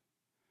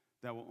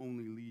 That will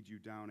only lead you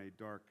down a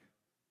dark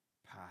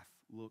path.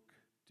 Look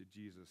to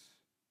Jesus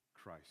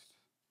Christ.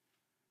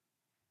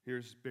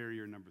 Here's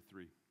barrier number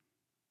 3.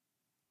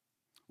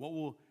 What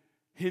will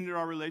hinder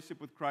our relationship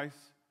with Christ?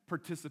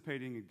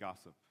 Participating in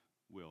gossip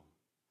will.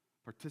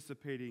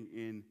 Participating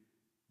in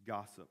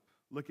gossip.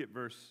 Look at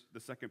the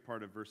second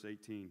part of verse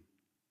 18.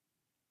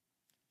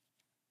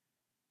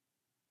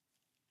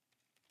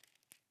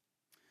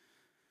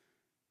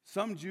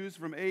 Some Jews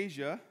from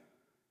Asia,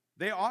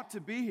 they ought to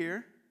be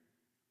here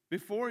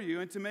before you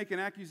and to make an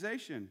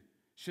accusation,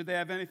 should they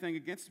have anything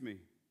against me.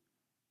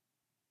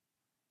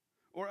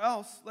 Or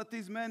else, let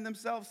these men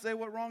themselves say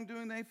what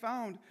wrongdoing they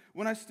found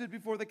when I stood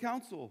before the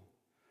council,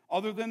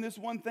 other than this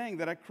one thing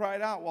that I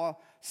cried out while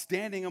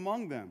standing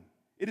among them.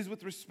 It is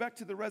with respect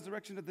to the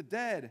resurrection of the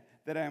dead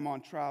that I am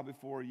on trial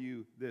before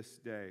you this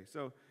day.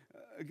 So,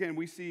 again,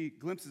 we see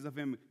glimpses of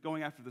him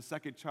going after the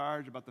second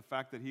charge about the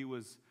fact that he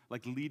was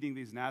like leading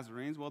these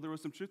Nazarenes. Well, there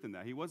was some truth in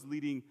that. He was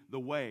leading the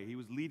way. He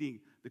was leading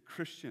the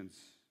Christians.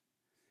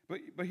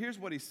 But here's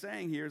what he's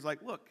saying here is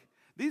like, look,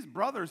 these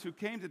brothers who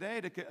came today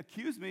to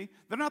accuse me,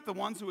 they're not the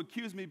ones who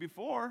accused me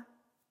before.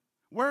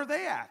 Where are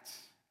they at?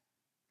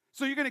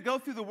 So you're going to go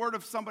through the word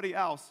of somebody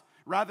else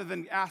rather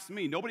than ask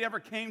me. Nobody ever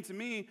came to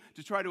me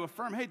to try to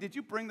affirm, hey, did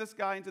you bring this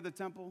guy into the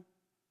temple?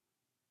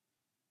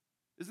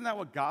 Isn't that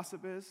what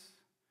gossip is?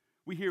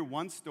 We hear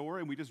one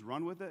story and we just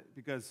run with it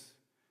because,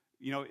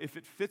 if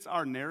it fits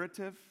our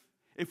narrative,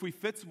 if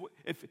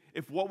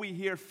what we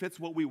hear fits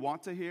what we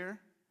want to hear,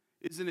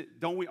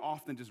 don't we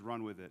often just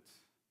run with it?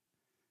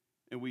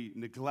 And we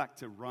neglect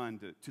to run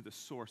to the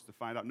source to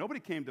find out. Nobody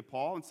came to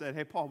Paul and said,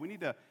 hey, Paul, we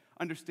need to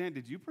understand,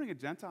 did you bring a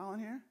Gentile in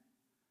here?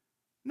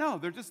 No,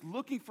 they're just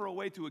looking for a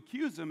way to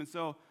accuse him. And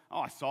so,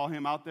 I saw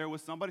him out there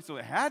with somebody, so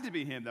it had to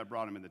be him that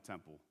brought him in the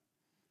temple.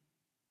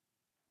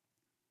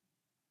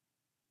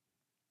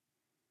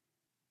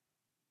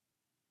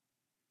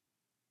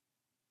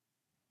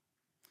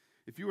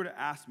 If you were to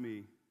ask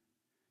me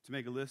to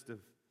make a list of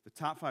the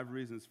top 5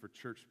 reasons for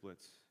church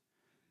splits,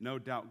 no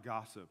doubt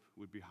gossip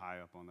would be high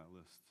up on that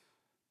list.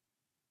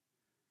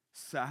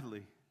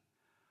 Sadly,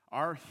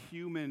 our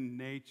human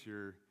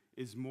nature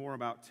is more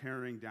about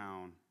tearing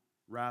down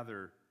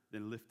rather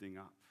than lifting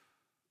up.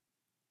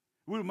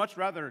 We would much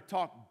rather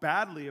talk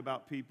badly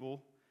about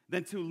people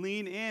than to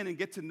lean in and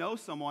get to know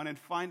someone and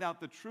find out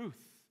the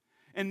truth.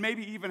 And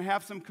maybe even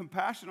have some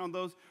compassion on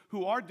those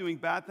who are doing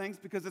bad things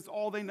because it's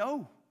all they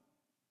know.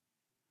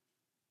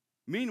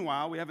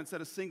 Meanwhile, we haven't said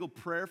a single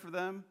prayer for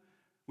them.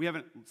 We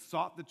haven't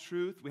sought the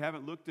truth. We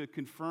haven't looked to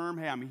confirm,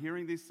 hey, I'm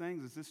hearing these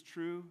things. Is this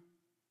true?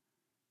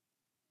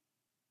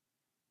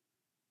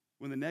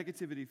 When the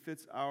negativity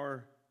fits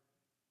our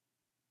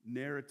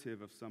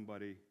narrative of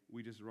somebody,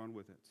 we just run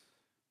with it.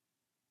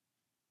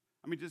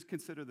 I mean, just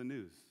consider the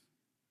news.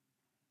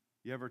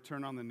 You ever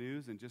turn on the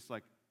news and just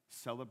like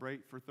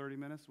celebrate for 30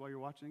 minutes while you're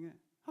watching it?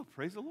 Oh,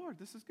 praise the Lord,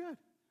 this is good.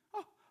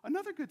 Oh,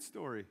 another good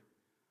story.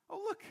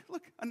 Oh,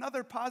 look,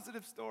 another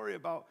positive story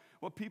about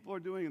what people are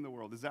doing in the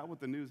world. Is that what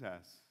the news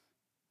has?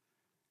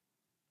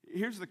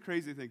 Here's the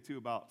crazy thing, too,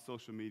 about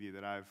social media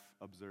that I've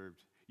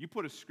observed. You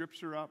put a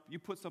scripture up, you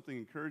put something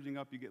encouraging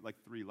up, you get like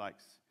 3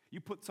 likes.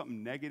 You put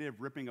something negative,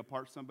 ripping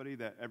apart somebody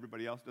that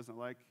everybody else doesn't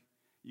like,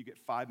 you get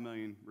 5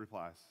 million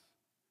replies.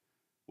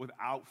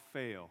 Without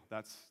fail,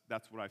 that's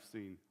what I've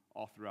seen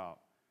all throughout.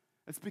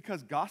 It's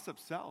because gossip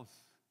sells.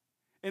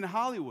 In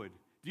Hollywood,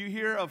 do you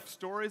hear of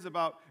stories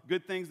about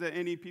good things that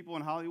any people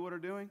in Hollywood are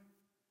doing?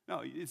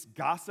 No, it's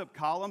gossip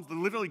columns. They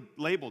literally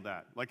labeled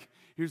that. Like,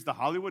 here's the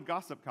Hollywood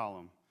gossip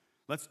column.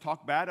 Let's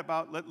talk bad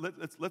about,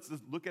 let's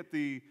just look at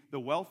the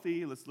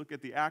wealthy, let's look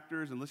at the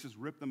actors, and let's just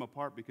rip them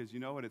apart because you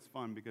know what, it's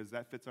fun because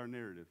that fits our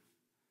narrative.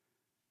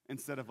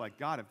 Instead of like,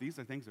 God, if these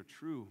things are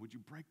true, would you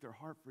break their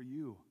heart for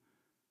you?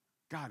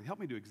 God, help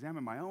me to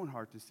examine my own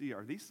heart to see,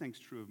 are these things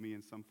true of me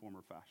in some form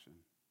or fashion?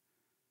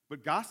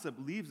 But gossip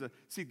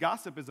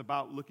gossip is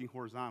about looking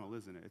horizontal,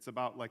 isn't it? It's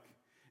about like,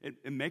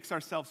 it makes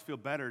ourselves feel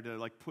better to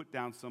like put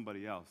down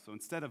somebody else. So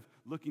instead of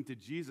looking to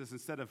Jesus,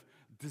 instead of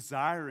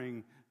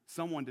desiring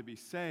someone to be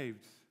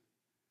saved,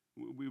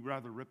 we'd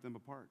rather rip them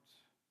apart.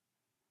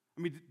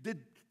 I mean,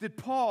 did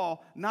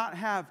Paul not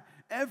have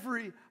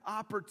every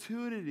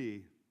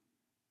opportunity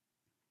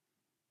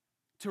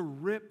to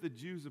rip the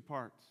Jews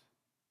apart?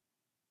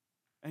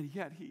 And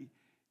yet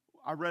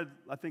I read,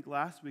 I think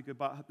last week,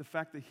 about the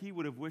fact that he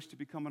would have wished to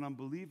become an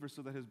unbeliever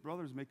so that his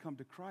brothers may come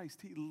to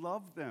Christ. He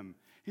loved them.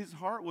 His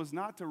heart was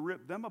not to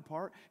rip them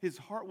apart. His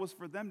heart was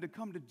for them to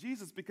come to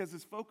Jesus because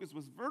his focus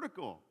was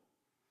vertical.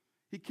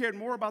 He cared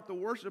more about the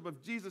worship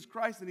of Jesus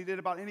Christ than he did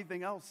about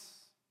anything else.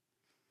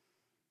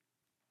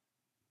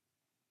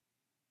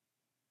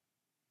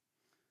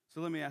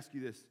 So let me ask you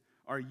this.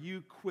 Are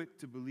you quick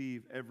to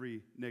believe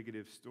every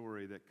negative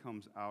story that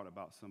comes out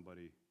about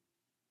somebody,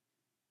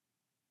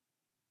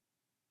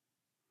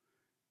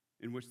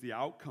 in which the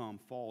outcome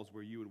falls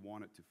where you would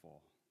want it to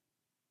fall?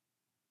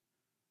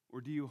 Or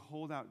do you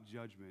hold out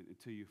judgment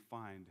until you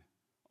find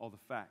all the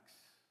facts?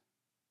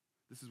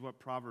 This is what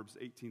Proverbs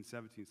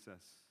 18:17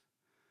 says.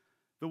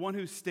 The one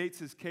who states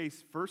his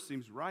case first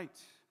seems right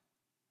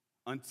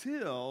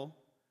until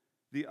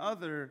the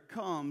other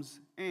comes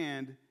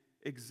and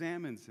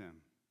examines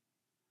him.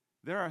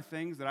 There are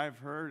things that I've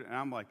heard, and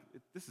I'm like,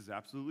 this is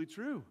absolutely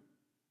true.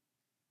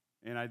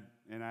 And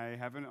I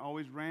haven't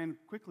always ran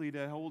quickly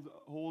to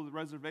hold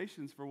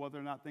reservations for whether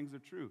or not things are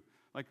true.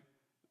 Like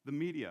the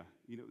media,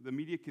 the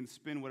media can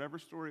spin whatever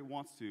story it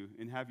wants to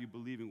and have you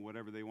believing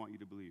whatever they want you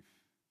to believe.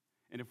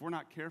 And if we're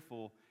not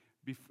careful,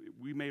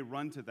 we may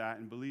run to that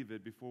and believe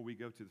it before we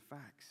go to the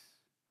facts.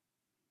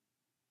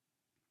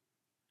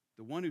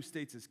 The one who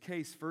states his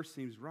case first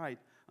seems right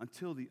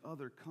until the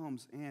other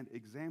comes and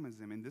examines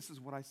him. And this is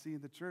what I see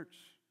in the church.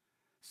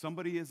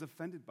 Somebody is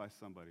offended by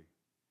somebody.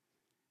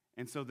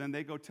 And so then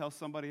they go tell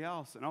somebody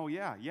else, and oh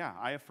yeah,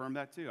 I affirm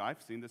that too.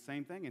 I've seen the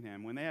same thing in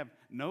him, when they have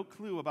no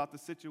clue about the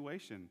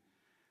situation.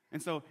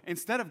 And so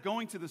instead of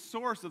going to the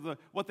source of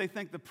what they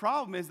think the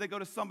problem is, they go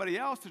to somebody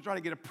else to try to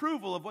get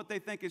approval of what they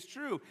think is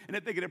true. And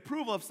if they get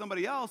approval of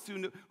somebody else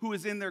who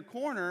is in their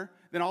corner,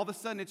 then all of a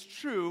sudden it's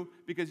true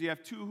because you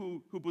have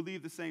two who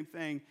believe the same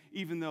thing,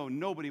 even though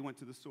nobody went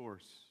to the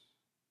source.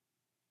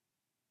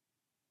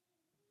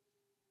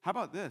 How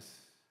about this?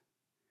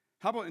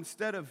 How about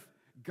instead of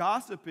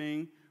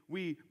gossiping,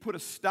 we put a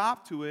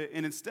stop to it,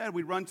 and instead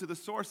we run to the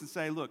source and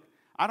say, look,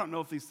 I don't know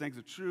if these things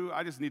are true.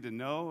 I just need to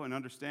know and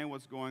understand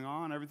what's going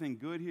on. Everything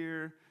good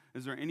here?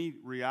 Is there any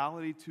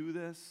reality to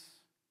this?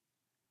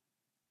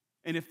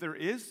 And if there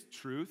is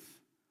truth,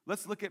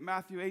 let's look at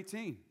Matthew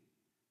 18.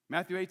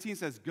 Matthew 18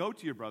 says, go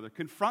to your brother,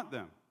 confront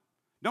them.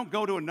 Don't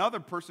go to another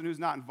person who's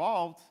not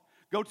involved.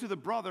 Go to the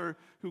brother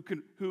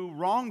who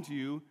wronged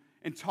you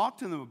and talk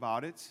to them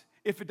about it.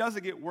 If it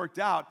doesn't get worked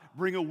out,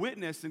 bring a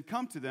witness and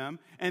come to them.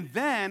 And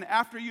then,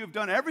 after you've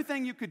done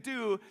everything you could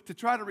do to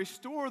try to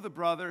restore the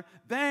brother,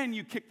 then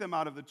you kick them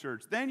out of the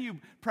church. Then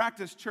you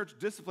practice church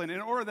discipline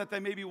in order that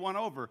they may be won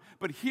over.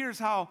 But here's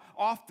how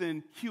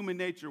often human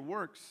nature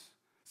works.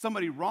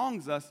 Somebody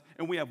wrongs us,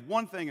 and we have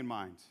one thing in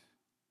mind.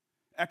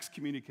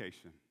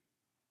 excommunication.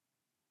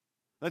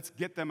 Let's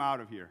get them out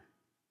of here.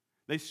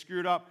 They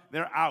screwed up,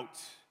 they're out.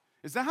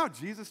 Is that how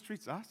Jesus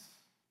treats us?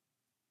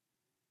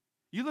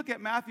 You look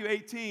at Matthew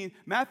 18.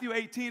 Matthew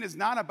 18 is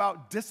not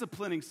about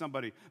disciplining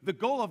somebody. The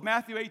goal of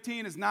Matthew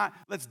 18 is not,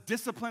 let's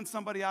discipline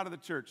somebody out of the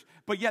church.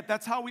 But yet,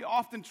 that's how we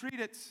often treat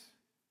it.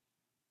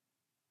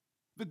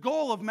 The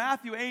goal of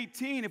Matthew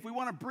 18, if we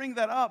want to bring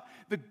that up,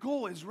 the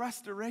goal is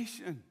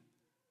restoration.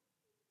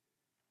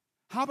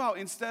 How about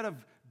instead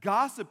of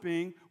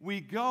gossiping,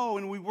 we go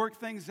and we work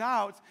things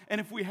out,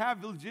 and if we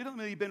have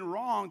legitimately been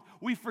wronged,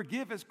 we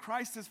forgive as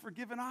Christ has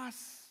forgiven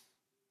us.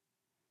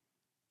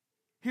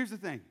 Here's the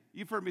thing.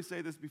 You've heard me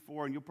say this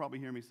before, and you'll probably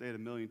hear me say it a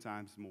million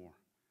times more.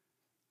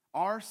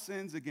 Our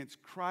sins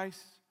against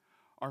Christ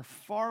are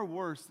far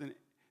worse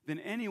than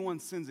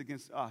anyone's sins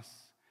against us.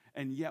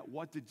 And yet,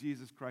 what did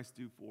Jesus Christ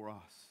do for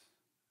us?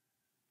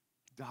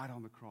 Died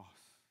on the cross,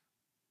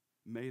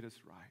 made us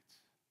right,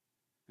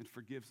 and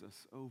forgives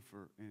us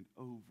over and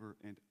over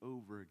and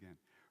over again.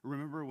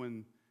 Remember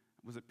when,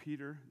 was it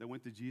Peter that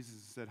went to Jesus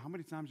and said, how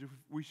many times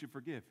we should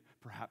forgive?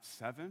 Perhaps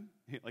 7?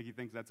 Like he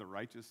thinks that's a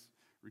righteous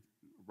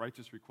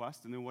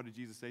request. And then what did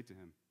Jesus say to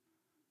him?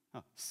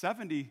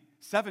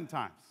 77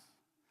 times.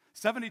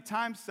 70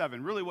 times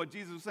 7. Really what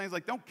Jesus was saying is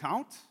like, don't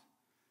count.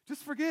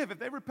 Just forgive. If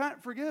they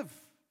repent, forgive.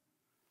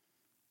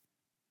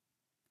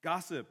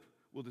 Gossip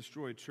will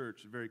destroy a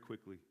church very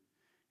quickly.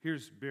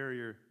 Here's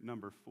barrier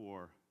number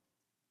 4.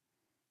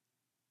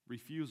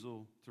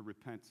 Refusal to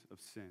repent of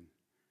sin.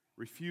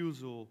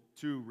 Refusal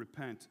to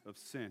repent of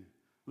sin.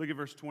 Look at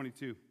verse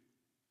 22.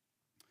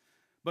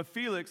 But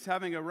Felix,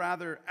 having a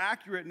rather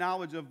accurate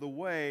knowledge of the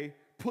way,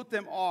 put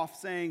them off,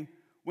 saying,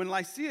 when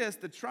Lysias,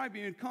 the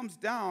tribune, comes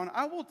down,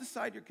 I will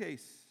decide your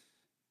case.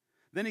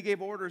 Then he gave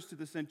orders to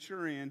the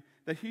centurion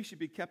that he should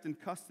be kept in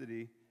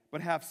custody, but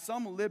have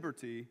some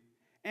liberty,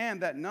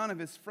 and that none of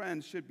his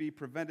friends should be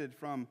prevented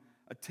from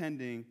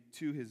attending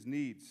to his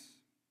needs.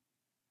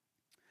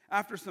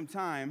 After some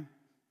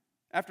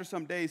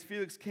days,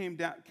 Felix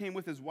came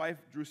with his wife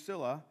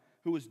Drusilla,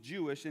 who was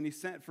Jewish, and he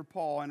sent for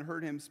Paul and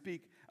heard him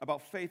speak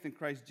about faith in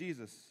Christ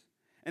Jesus.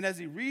 And as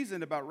he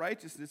reasoned about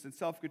righteousness and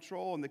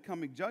self-control and the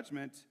coming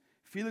judgment,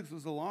 Felix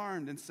was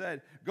alarmed and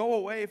said, go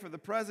away for the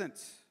present.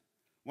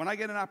 When I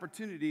get an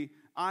opportunity,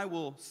 I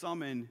will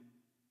summon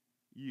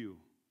you.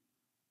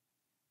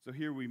 So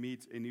here we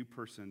meet a new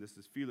person. This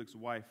is Felix's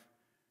wife,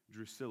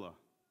 Drusilla.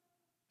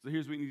 So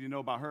here's what you need to know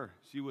about her.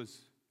 She was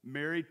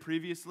married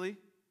previously,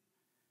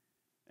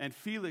 and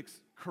Felix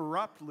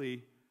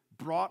corruptly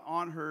brought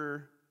on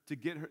her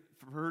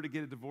for her to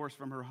get a divorce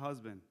from her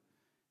husband.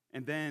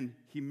 And then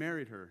he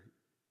married her.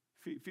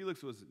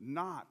 Felix was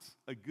not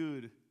a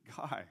good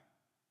guy.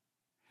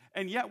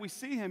 And yet we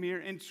see him here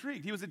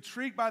intrigued. He was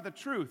intrigued by the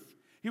truth.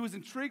 He was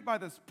intrigued by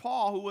this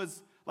Paul who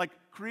was like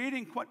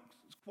creating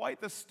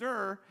quite the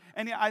stir.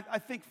 And I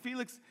think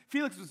Felix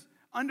was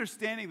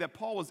understanding that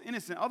Paul was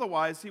innocent.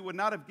 Otherwise, he would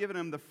not have given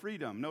him the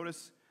freedom.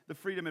 Notice the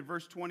freedom in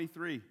verse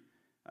 23.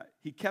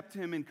 He kept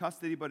him in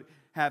custody, but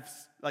have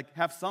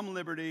some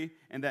liberty,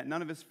 and that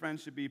none of his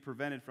friends should be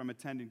prevented from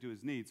attending to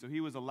his needs. So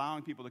he was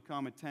allowing people to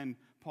come attend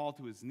Paul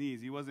to his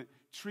needs. He wasn't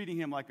treating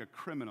him like a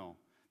criminal.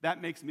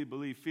 That makes me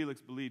believe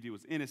Felix believed he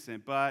was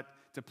innocent, but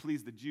to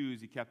please the Jews,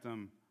 he kept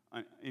him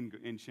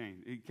in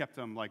chain. He kept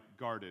him like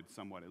guarded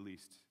somewhat at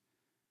least.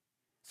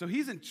 So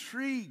he's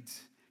intrigued.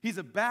 He's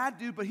a bad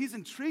dude, but he's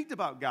intrigued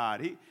about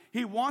God.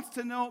 He wants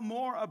to know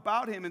more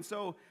about him, and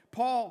so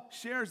Paul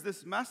shares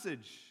this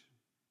message.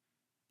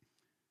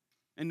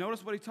 And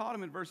notice what he taught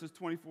him in verses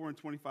 24 and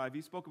 25.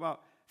 He spoke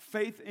about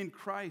faith in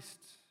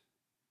Christ,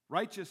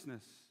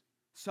 righteousness,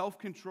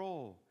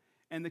 self-control,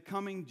 and the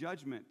coming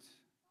judgment.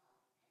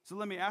 So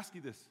let me ask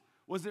you this.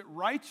 Was it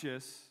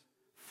righteous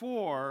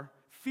for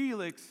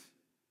Felix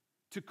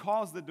to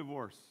cause the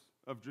divorce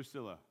of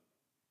Drusilla?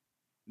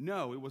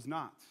 No, it was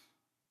not.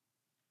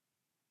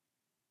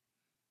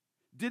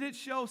 Did it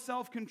show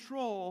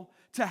self-control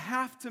to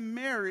have to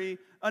marry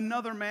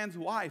another man's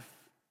wife?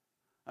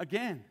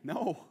 Again,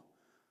 no.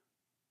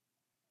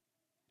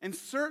 And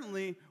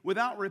certainly,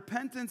 without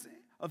repentance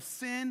of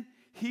sin,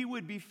 he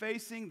would be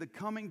facing the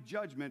coming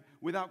judgment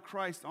without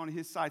Christ on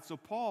his side. So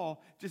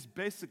Paul just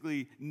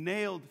basically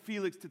nailed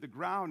Felix to the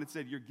ground and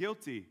said, you're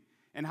guilty.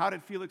 And how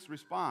did Felix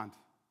respond?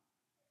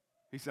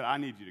 He said, I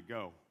need you to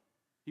go.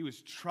 He was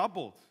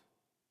troubled.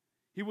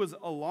 He was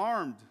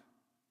alarmed.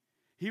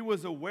 He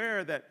was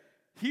aware that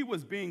he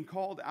was being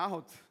called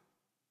out.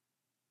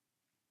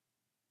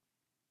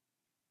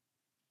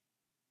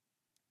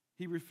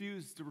 He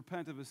refused to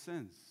repent of his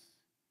sins.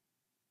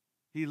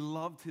 He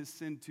loved his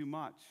sin too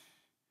much.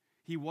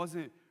 He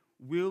wasn't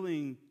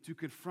willing to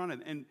confront it.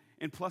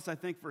 And plus, I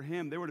think for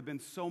him, there would have been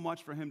so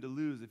much for him to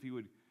lose if he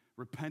would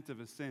repent of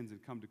his sins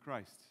and come to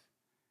Christ.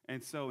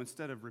 And so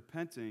instead of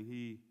repenting,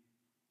 he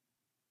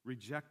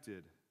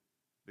rejected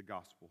the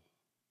gospel.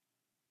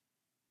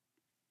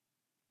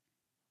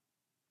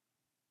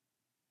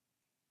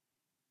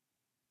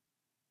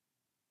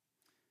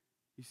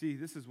 You see,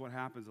 this is what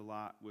happens a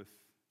lot with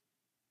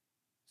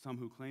some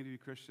who claim to be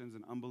Christians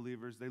and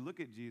unbelievers. They look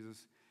at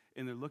Jesus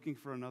and they're looking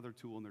for another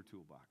tool in their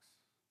toolbox.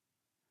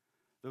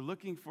 They're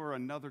looking for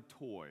another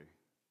toy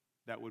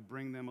that would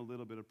bring them a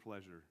little bit of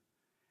pleasure.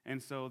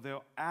 And so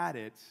they'll add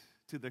it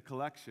to the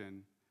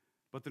collection,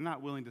 but they're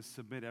not willing to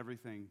submit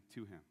everything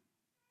to him.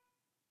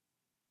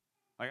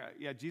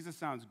 Yeah, Jesus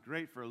sounds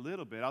great for a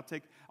little bit. I'll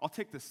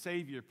take the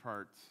Savior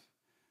part,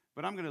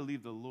 but I'm going to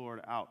leave the Lord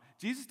out.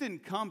 Jesus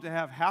didn't come to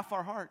have half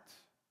our heart,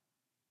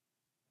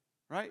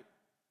 right?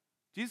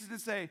 Jesus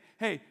didn't say,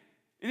 hey,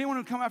 anyone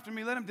who come after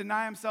me, let him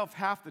deny himself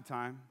half the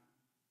time.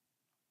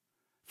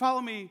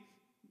 Follow me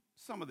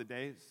some of the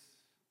days.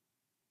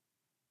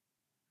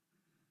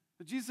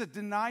 But Jesus said,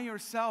 deny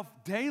yourself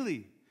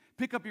daily.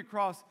 Pick up your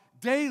cross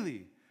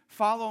daily.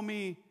 Follow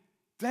me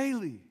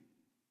daily.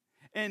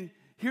 And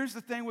here's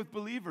the thing with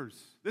believers.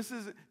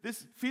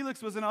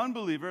 Felix was an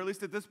unbeliever, at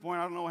least at this point.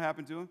 I don't know what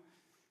happened to him.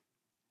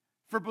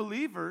 For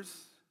believers,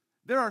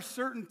 there are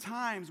certain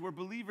times where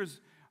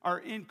believers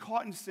are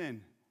caught in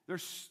sin.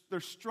 They're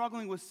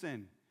struggling with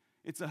sin.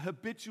 It's a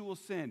habitual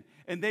sin.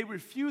 And they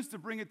refuse to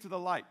bring it to the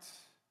light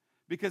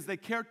because they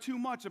care too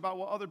much about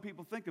what other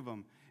people think of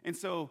them. And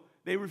so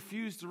they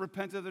refuse to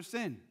repent of their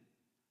sin.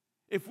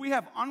 If we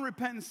have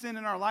unrepentant sin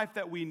in our life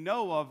that we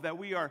know of, that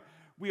we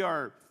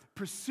are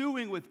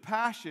pursuing with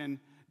passion,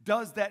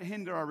 does that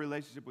hinder our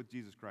relationship with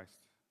Jesus Christ?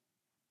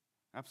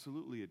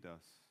 Absolutely it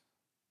does.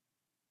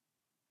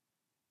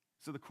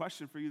 So the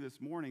question for you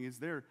this morning, is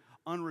there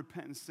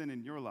unrepentant sin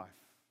in your life?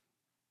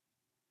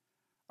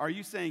 Are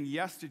you saying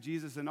yes to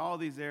Jesus in all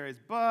these areas,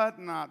 but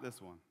not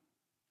this one?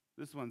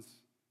 This one's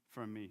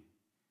from me.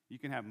 You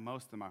can have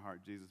most of my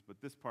heart, Jesus,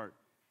 but this part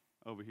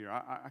over here,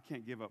 I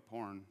can't give up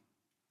porn.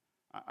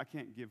 I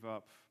can't give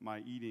up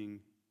my eating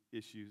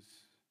issues.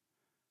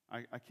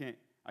 I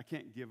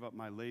can't give up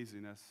my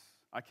laziness.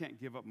 I can't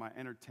give up my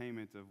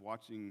entertainment of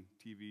watching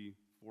TV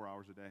 4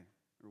 hours a day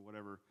or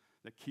whatever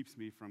that keeps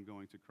me from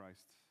going to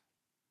Christ.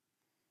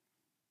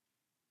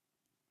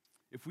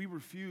 If we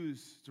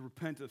refuse to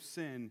repent of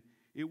sin,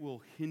 it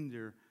will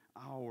hinder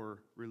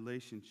our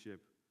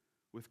relationship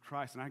with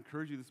Christ. And I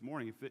encourage you this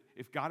morning,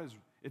 if God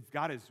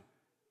is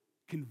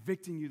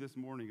convicting you this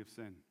morning of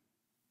sin,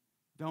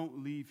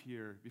 don't leave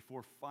here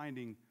before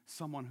finding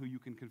someone who you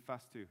can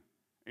confess to.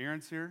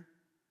 Aaron's here.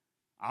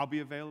 I'll be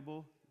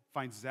available.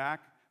 Find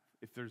Zach.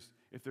 If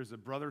there's a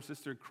brother or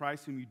sister in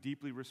Christ whom you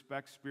deeply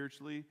respect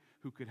spiritually,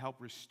 who could help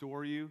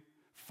restore you,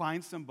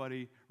 find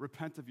somebody,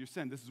 repent of your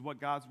sin. This is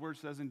what God's word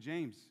says in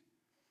James.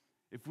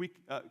 If we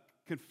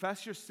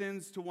confess your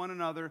sins to one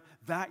another,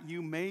 that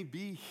you may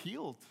be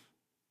healed.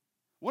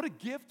 What a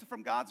gift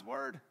from God's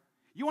word.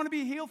 You want to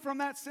be healed from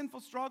that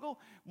sinful struggle?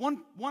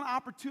 One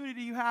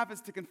opportunity you have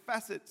is to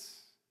confess it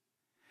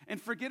and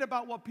forget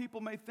about what people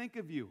may think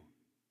of you.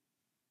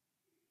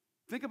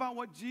 Think about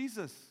what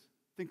Jesus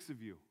thinks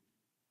of you.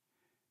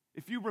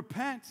 If you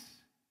repent,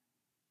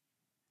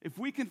 if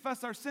we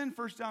confess our sin,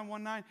 1 John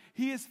 1:9,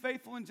 he is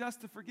faithful and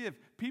just to forgive.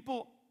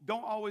 People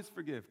don't always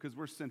forgive because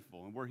we're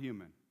sinful and we're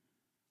human.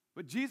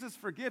 But Jesus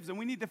forgives, and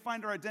we need to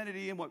find our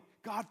identity in what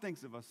God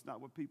thinks of us,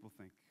 not what people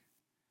think.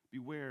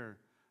 Beware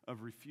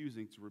of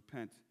refusing to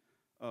repent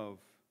of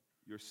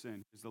your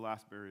sin. Here's the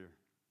last barrier.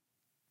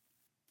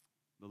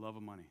 The love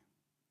of money.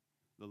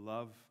 The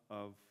love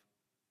of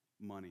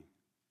money.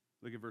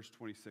 Look at verse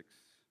 26.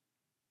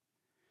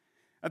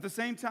 At the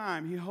same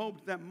time, he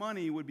hoped that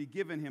money would be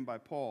given him by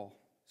Paul.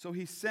 So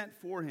he sent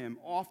for him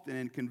often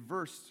and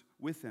conversed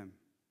with him.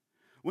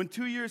 When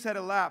 2 years had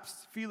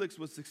elapsed, Felix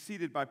was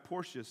succeeded by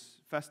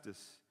Porcius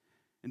Festus.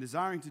 And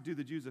desiring to do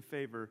the Jews a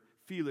favor,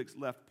 Felix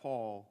left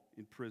Paul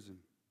in prison.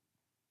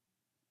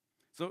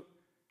 So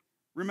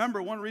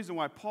remember, one reason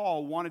why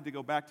Paul wanted to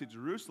go back to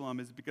Jerusalem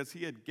is because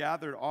he had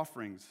gathered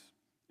offerings,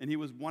 and he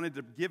wanted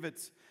to give it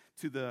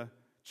to the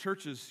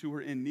churches who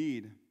were in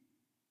need.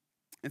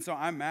 And so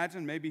I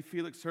imagine maybe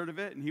Felix heard of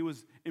it, and he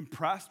was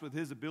impressed with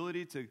his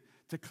ability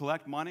to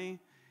collect money.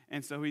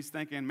 And so he's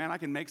thinking, man, I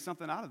can make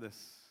something out of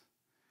this.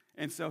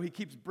 And so he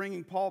keeps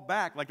bringing Paul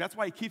back. Like, that's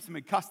why he keeps him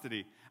in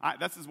custody.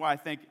 This is why I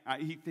think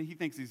he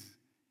thinks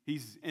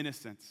he's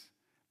innocent.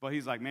 But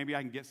he's like, maybe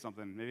I can get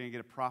something. Maybe I can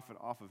get a profit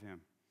off of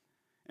him.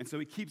 And so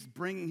he keeps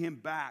bringing him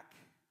back.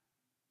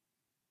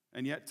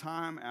 And yet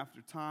time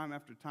after time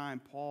after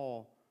time,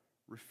 Paul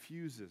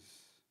refuses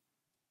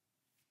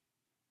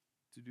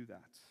to do that.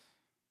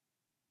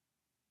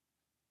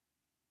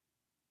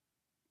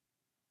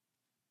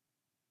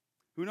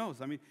 Who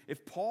knows? I mean,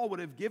 if Paul would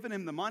have given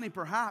him the money,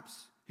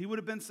 perhaps he would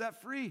have been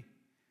set free.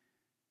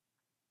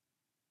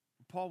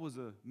 Paul was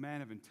a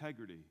man of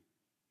integrity.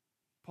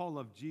 Paul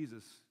loved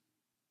Jesus.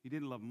 He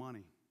didn't love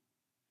money.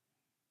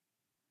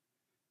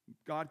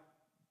 God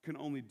can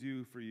only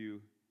do for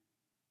you,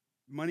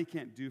 money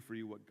can't do for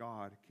you what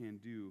God can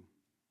do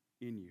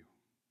in you.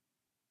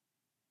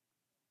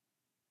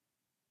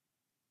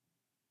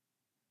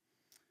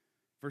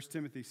 First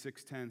Timothy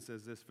 6:10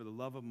 says this, for the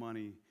love of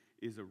money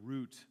is a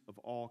root of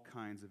all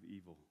kinds of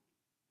evil.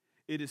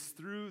 It is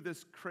through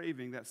this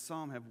craving that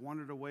some have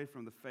wandered away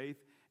from the faith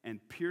and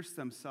pierced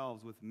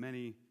themselves with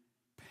many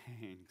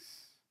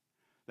pangs.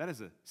 That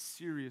is a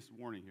serious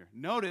warning here.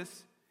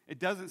 Notice, it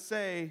doesn't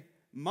say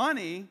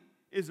money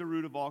is a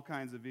root of all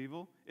kinds of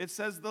evil. It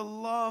says the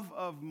love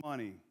of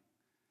money.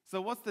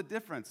 So what's the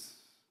difference?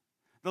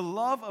 The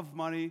love of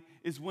money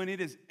is when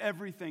it is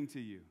everything to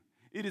you.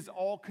 It is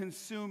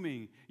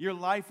all-consuming. Your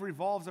life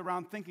revolves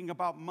around thinking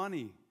about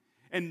money.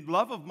 And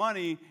love of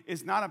money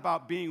is not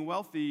about being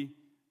wealthy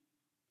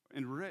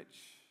and rich.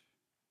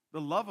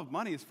 The love of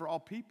money is for all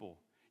people.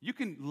 You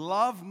can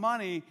love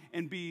money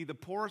and be the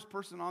poorest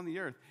person on the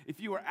earth. If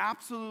you are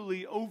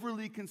absolutely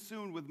overly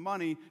consumed with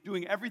money,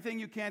 doing everything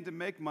you can to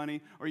make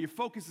money, or your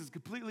focus is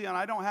completely on,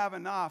 I don't have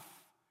enough,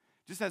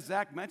 just as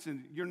Zach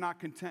mentioned, you're not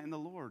content in the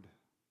Lord.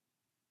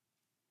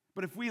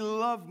 But if we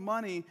love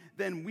money,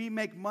 then we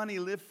make money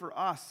live for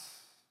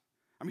us.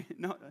 I mean,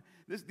 no,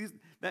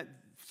 that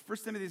 1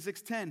 Timothy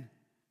 6:10.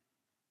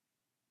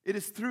 It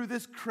is through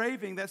this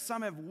craving that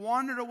some have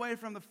wandered away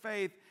from the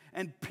faith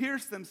and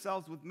pierced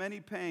themselves with many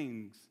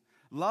pangs.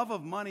 Love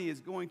of money is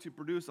going to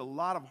produce a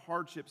lot of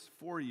hardships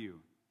for you.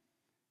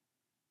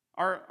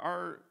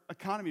 Our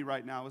economy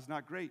right now is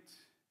not great.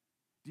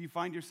 Do you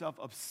find yourself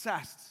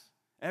obsessed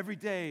every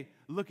day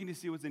looking to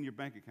see what's in your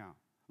bank account,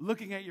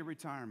 looking at your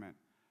retirement?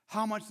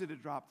 How much did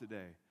it drop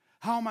today?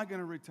 How am I going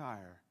to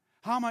retire?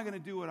 How am I going to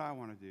do what I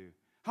want to do?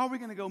 How are we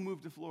going to go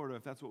move to Florida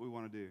if that's what we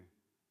want to do?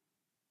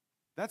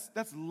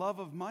 That's love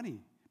of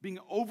money, being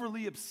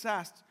overly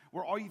obsessed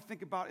where all you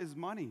think about is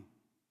money,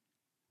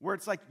 where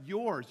it's like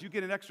yours. You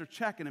get an extra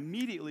check, and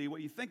immediately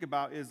what you think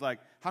about is like,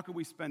 how can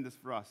we spend this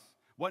for us?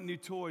 What new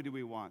toy do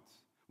we want?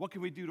 What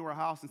can we do to our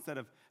house instead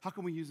of, how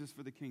can we use this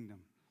for the kingdom?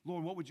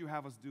 Lord, what would you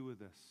have us do with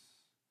this?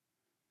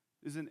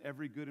 Isn't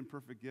every good and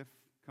perfect gift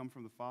come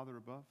from the Father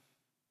above?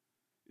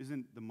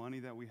 Isn't the money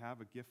that we have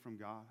a gift from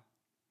God?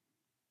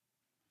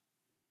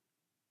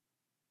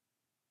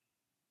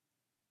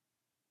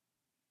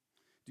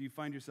 Do you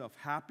find yourself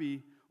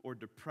happy or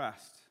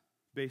depressed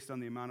based on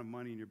the amount of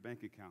money in your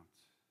bank account,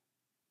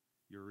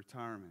 your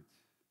retirement?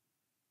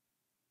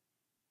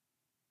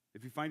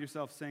 If you find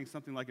yourself saying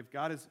something like,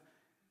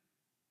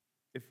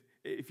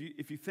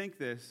 if you think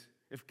this,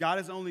 if God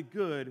is only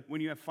good when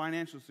you have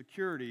financial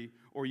security,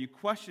 or you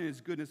question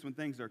his goodness when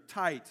things are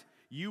tight,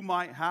 you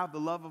might have the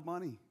love of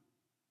money.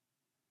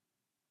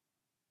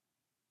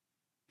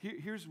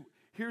 Here's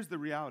the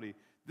reality.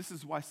 This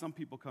is why some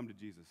people come to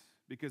Jesus,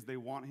 because they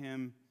want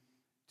him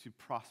to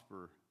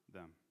prosper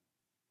them.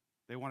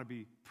 They want to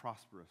be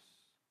prosperous,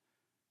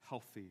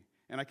 healthy.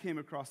 And I came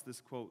across this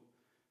quote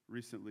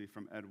recently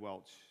from Ed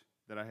Welch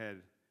that I had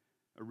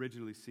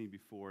originally seen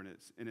before,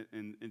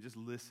 and just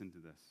listen to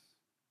this.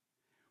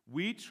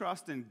 We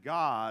trust in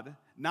God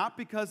not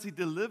because he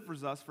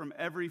delivers us from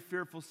every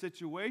fearful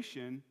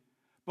situation,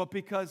 but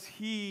because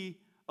he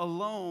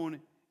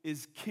alone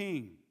is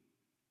king.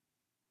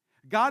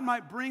 God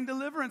might bring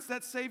deliverance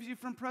that saves you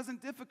from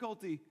present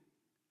difficulty,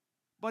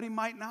 but he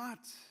might not.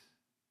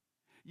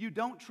 You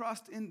don't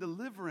trust in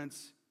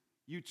deliverance,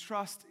 you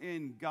trust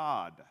in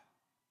God.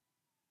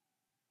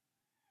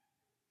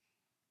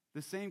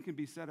 The same can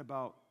be said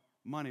about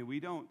money. We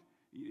don't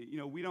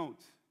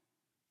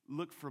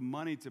look for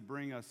money to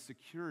bring us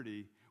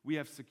security. We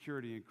have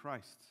security in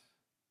Christ.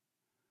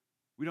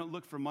 We don't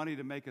look for money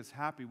to make us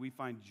happy. We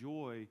find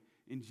joy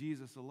in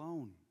Jesus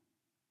alone.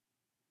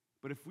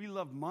 But if we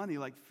love money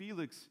like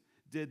Felix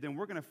did, then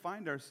we're going to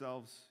find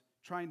ourselves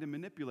trying to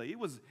manipulate. It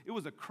was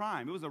a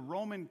crime. It was a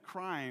Roman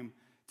crime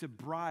to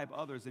bribe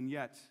others, and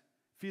yet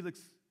Felix,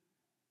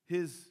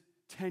 his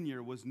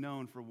tenure was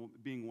known for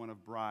being one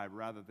of bribe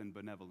rather than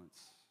benevolence.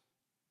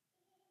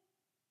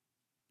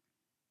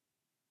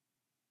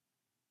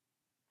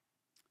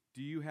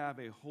 Do you have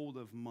a hold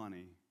of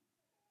money,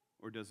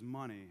 or does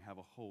money have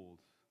a hold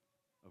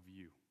of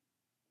you?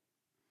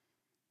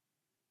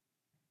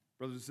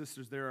 Brothers and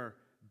sisters, there are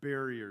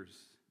barriers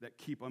that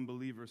keep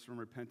unbelievers from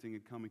repenting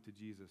and coming to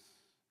Jesus.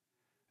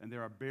 And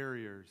there are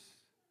barriers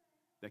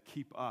that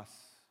keep us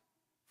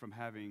from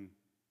having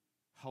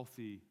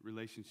healthy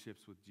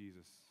relationships with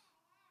Jesus.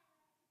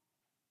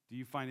 Do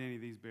you find any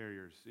of these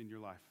barriers in your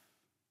life?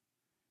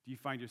 Do you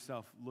find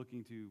yourself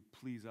looking to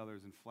please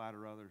others and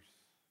flatter others?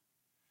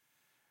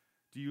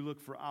 Do you look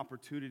for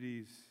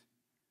opportunities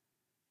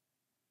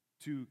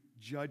to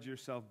judge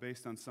yourself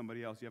based on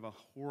somebody else? You have a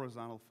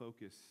horizontal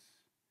focus.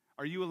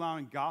 Are you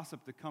allowing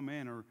gossip to come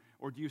in,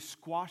 or do you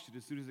squash it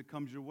as soon as it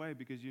comes your way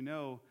because you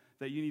know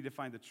that you need to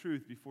find the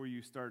truth before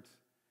you start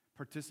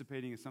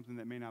participating in something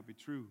that may not be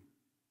true?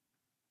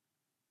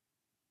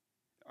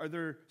 Are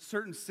there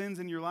certain sins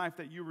in your life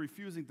that you're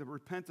refusing to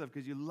repent of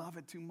because you love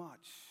it too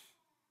much?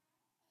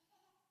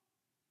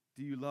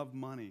 Do you love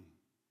money?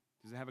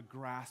 Does it have a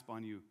grasp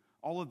on you?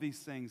 All of these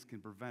things can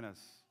prevent us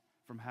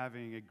from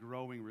having a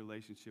growing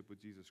relationship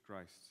with Jesus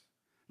Christ.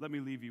 Let me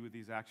leave you with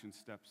these action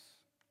steps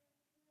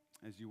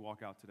as you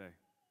walk out today.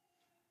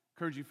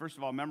 Encourage you, first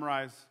of all,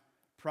 memorize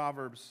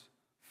Proverbs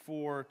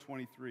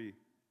 4:23.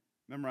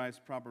 Memorize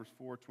Proverbs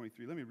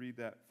 4:23. Let me read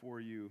that for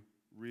you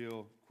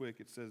real quick.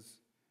 It says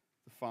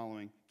the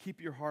following: keep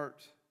your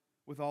heart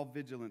with all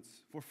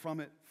vigilance, for from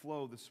it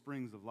flow the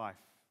springs of life.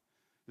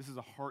 This is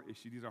a heart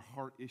issue. These are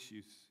heart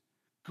issues.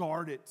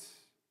 Guard it.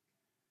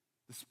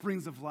 The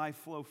springs of life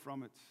flow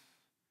from it.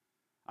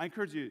 I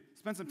encourage you,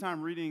 spend some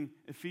time reading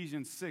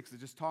Ephesians 6. It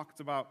just talks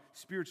about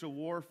spiritual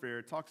warfare.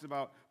 It talks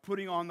about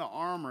putting on the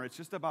armor. It's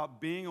just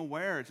about being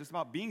aware. It's just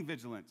about being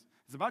vigilant.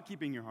 It's about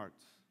keeping your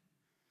hearts.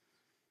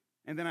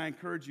 And then I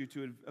encourage you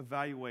to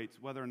evaluate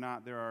whether or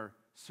not there are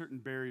certain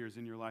barriers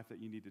in your life that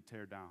you need to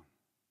tear down.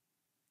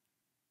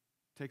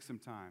 Take some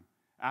time.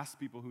 Ask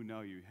people who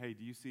know you, hey,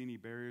 do you see any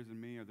barriers in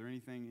me? Are there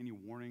any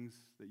warnings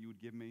that you would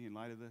give me in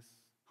light of this?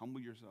 Humble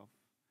yourself.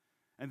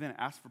 And then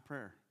ask for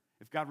prayer.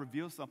 If God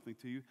reveals something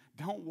to you,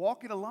 don't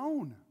walk it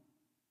alone.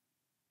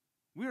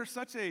 We are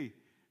such a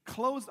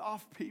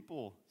closed-off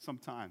people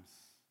sometimes.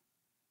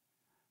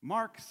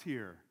 Mark's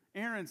here.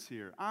 Aaron's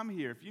here. I'm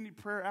here. If you need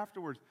prayer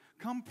afterwards,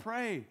 come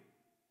pray.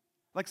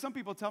 Like some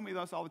people tell me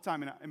this all the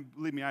time, and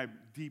believe me, I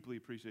deeply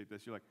appreciate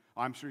this. You're like,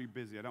 oh, I'm sure you're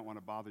busy. I don't want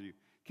to bother you.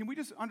 Can we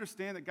just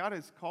understand that God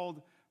has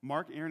called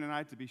Mark, Aaron, and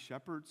I to be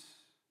shepherds?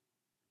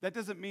 That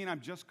doesn't mean I'm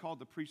just called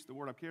to preach the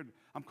word.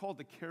 I'm called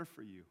to care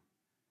for you.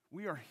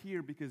 We are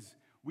here because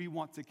we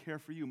want to care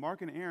for you.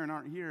 Mark and Aaron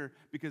aren't here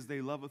because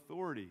they love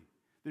authority.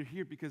 They're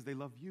here because they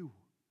love you.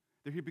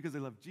 They're here because they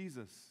love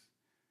Jesus.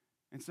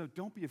 And so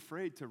don't be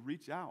afraid to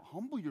reach out.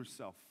 Humble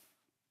yourself.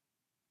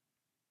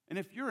 And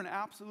if you're an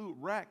absolute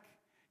wreck,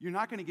 you're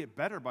not going to get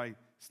better by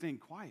staying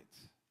quiet.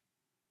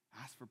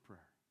 Ask for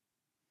prayer.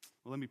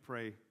 Well, let me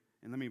pray,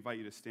 and let me invite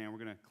you to stand. We're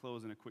going to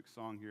close in a quick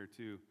song here,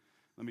 too.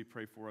 Let me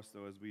pray for us,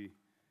 though, as we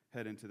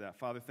head into that.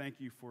 Father, thank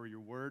you for your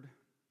word.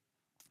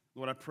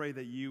 Lord, I pray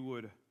that you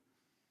would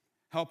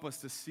help us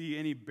to see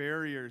any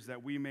barriers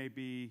that we may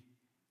be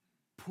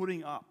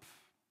putting up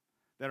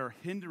that are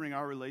hindering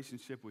our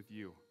relationship with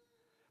you.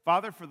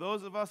 Father, for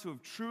those of us who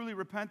have truly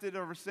repented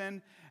of our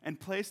sin and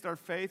placed our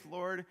faith,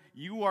 Lord,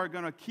 you are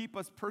going to keep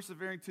us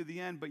persevering to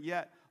the end. But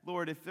yet,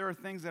 Lord, if there are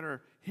things that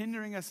are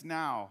hindering us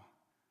now,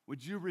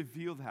 would you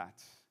reveal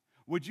that?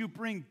 Would you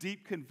bring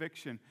deep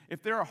conviction?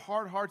 If there are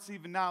hard hearts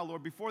even now,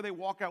 Lord, before they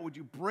walk out, would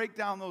you break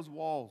down those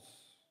walls?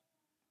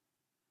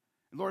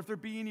 And Lord, if there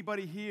be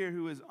anybody here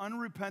who is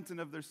unrepentant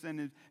of their sin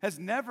and has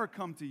never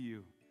come to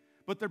you,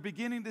 but they're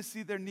beginning to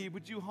see their need,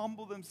 would you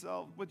humble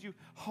themselves? Would you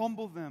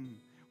humble them?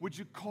 Would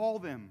you call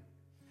them?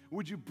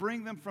 Would you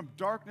bring them from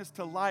darkness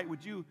to light?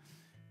 Would you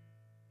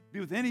be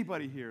with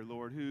anybody here,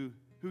 Lord,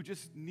 who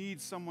just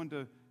needs someone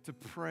to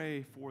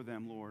pray for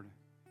them, Lord?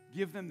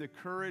 Give them the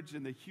courage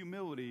and the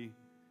humility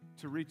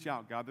to reach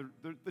out, God.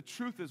 The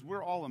truth is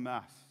we're all a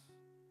mess.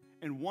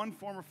 In one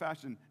form or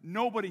fashion,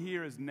 nobody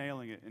here is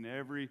nailing it in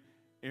every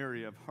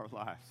area of our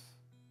lives.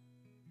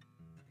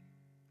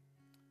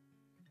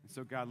 And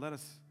so, God, let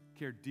us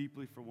care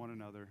deeply for one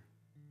another.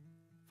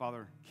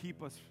 Father,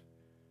 keep us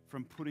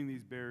from putting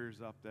these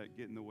barriers up that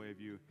get in the way of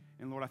you.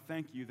 And Lord, I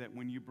thank you that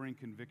when you bring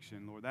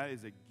conviction, Lord, that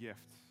is a gift.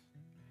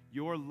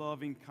 Your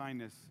loving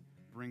kindness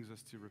brings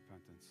us to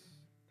repentance.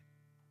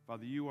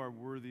 Father, you are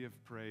worthy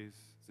of praise.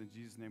 It's in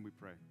Jesus' name we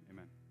pray.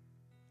 Amen.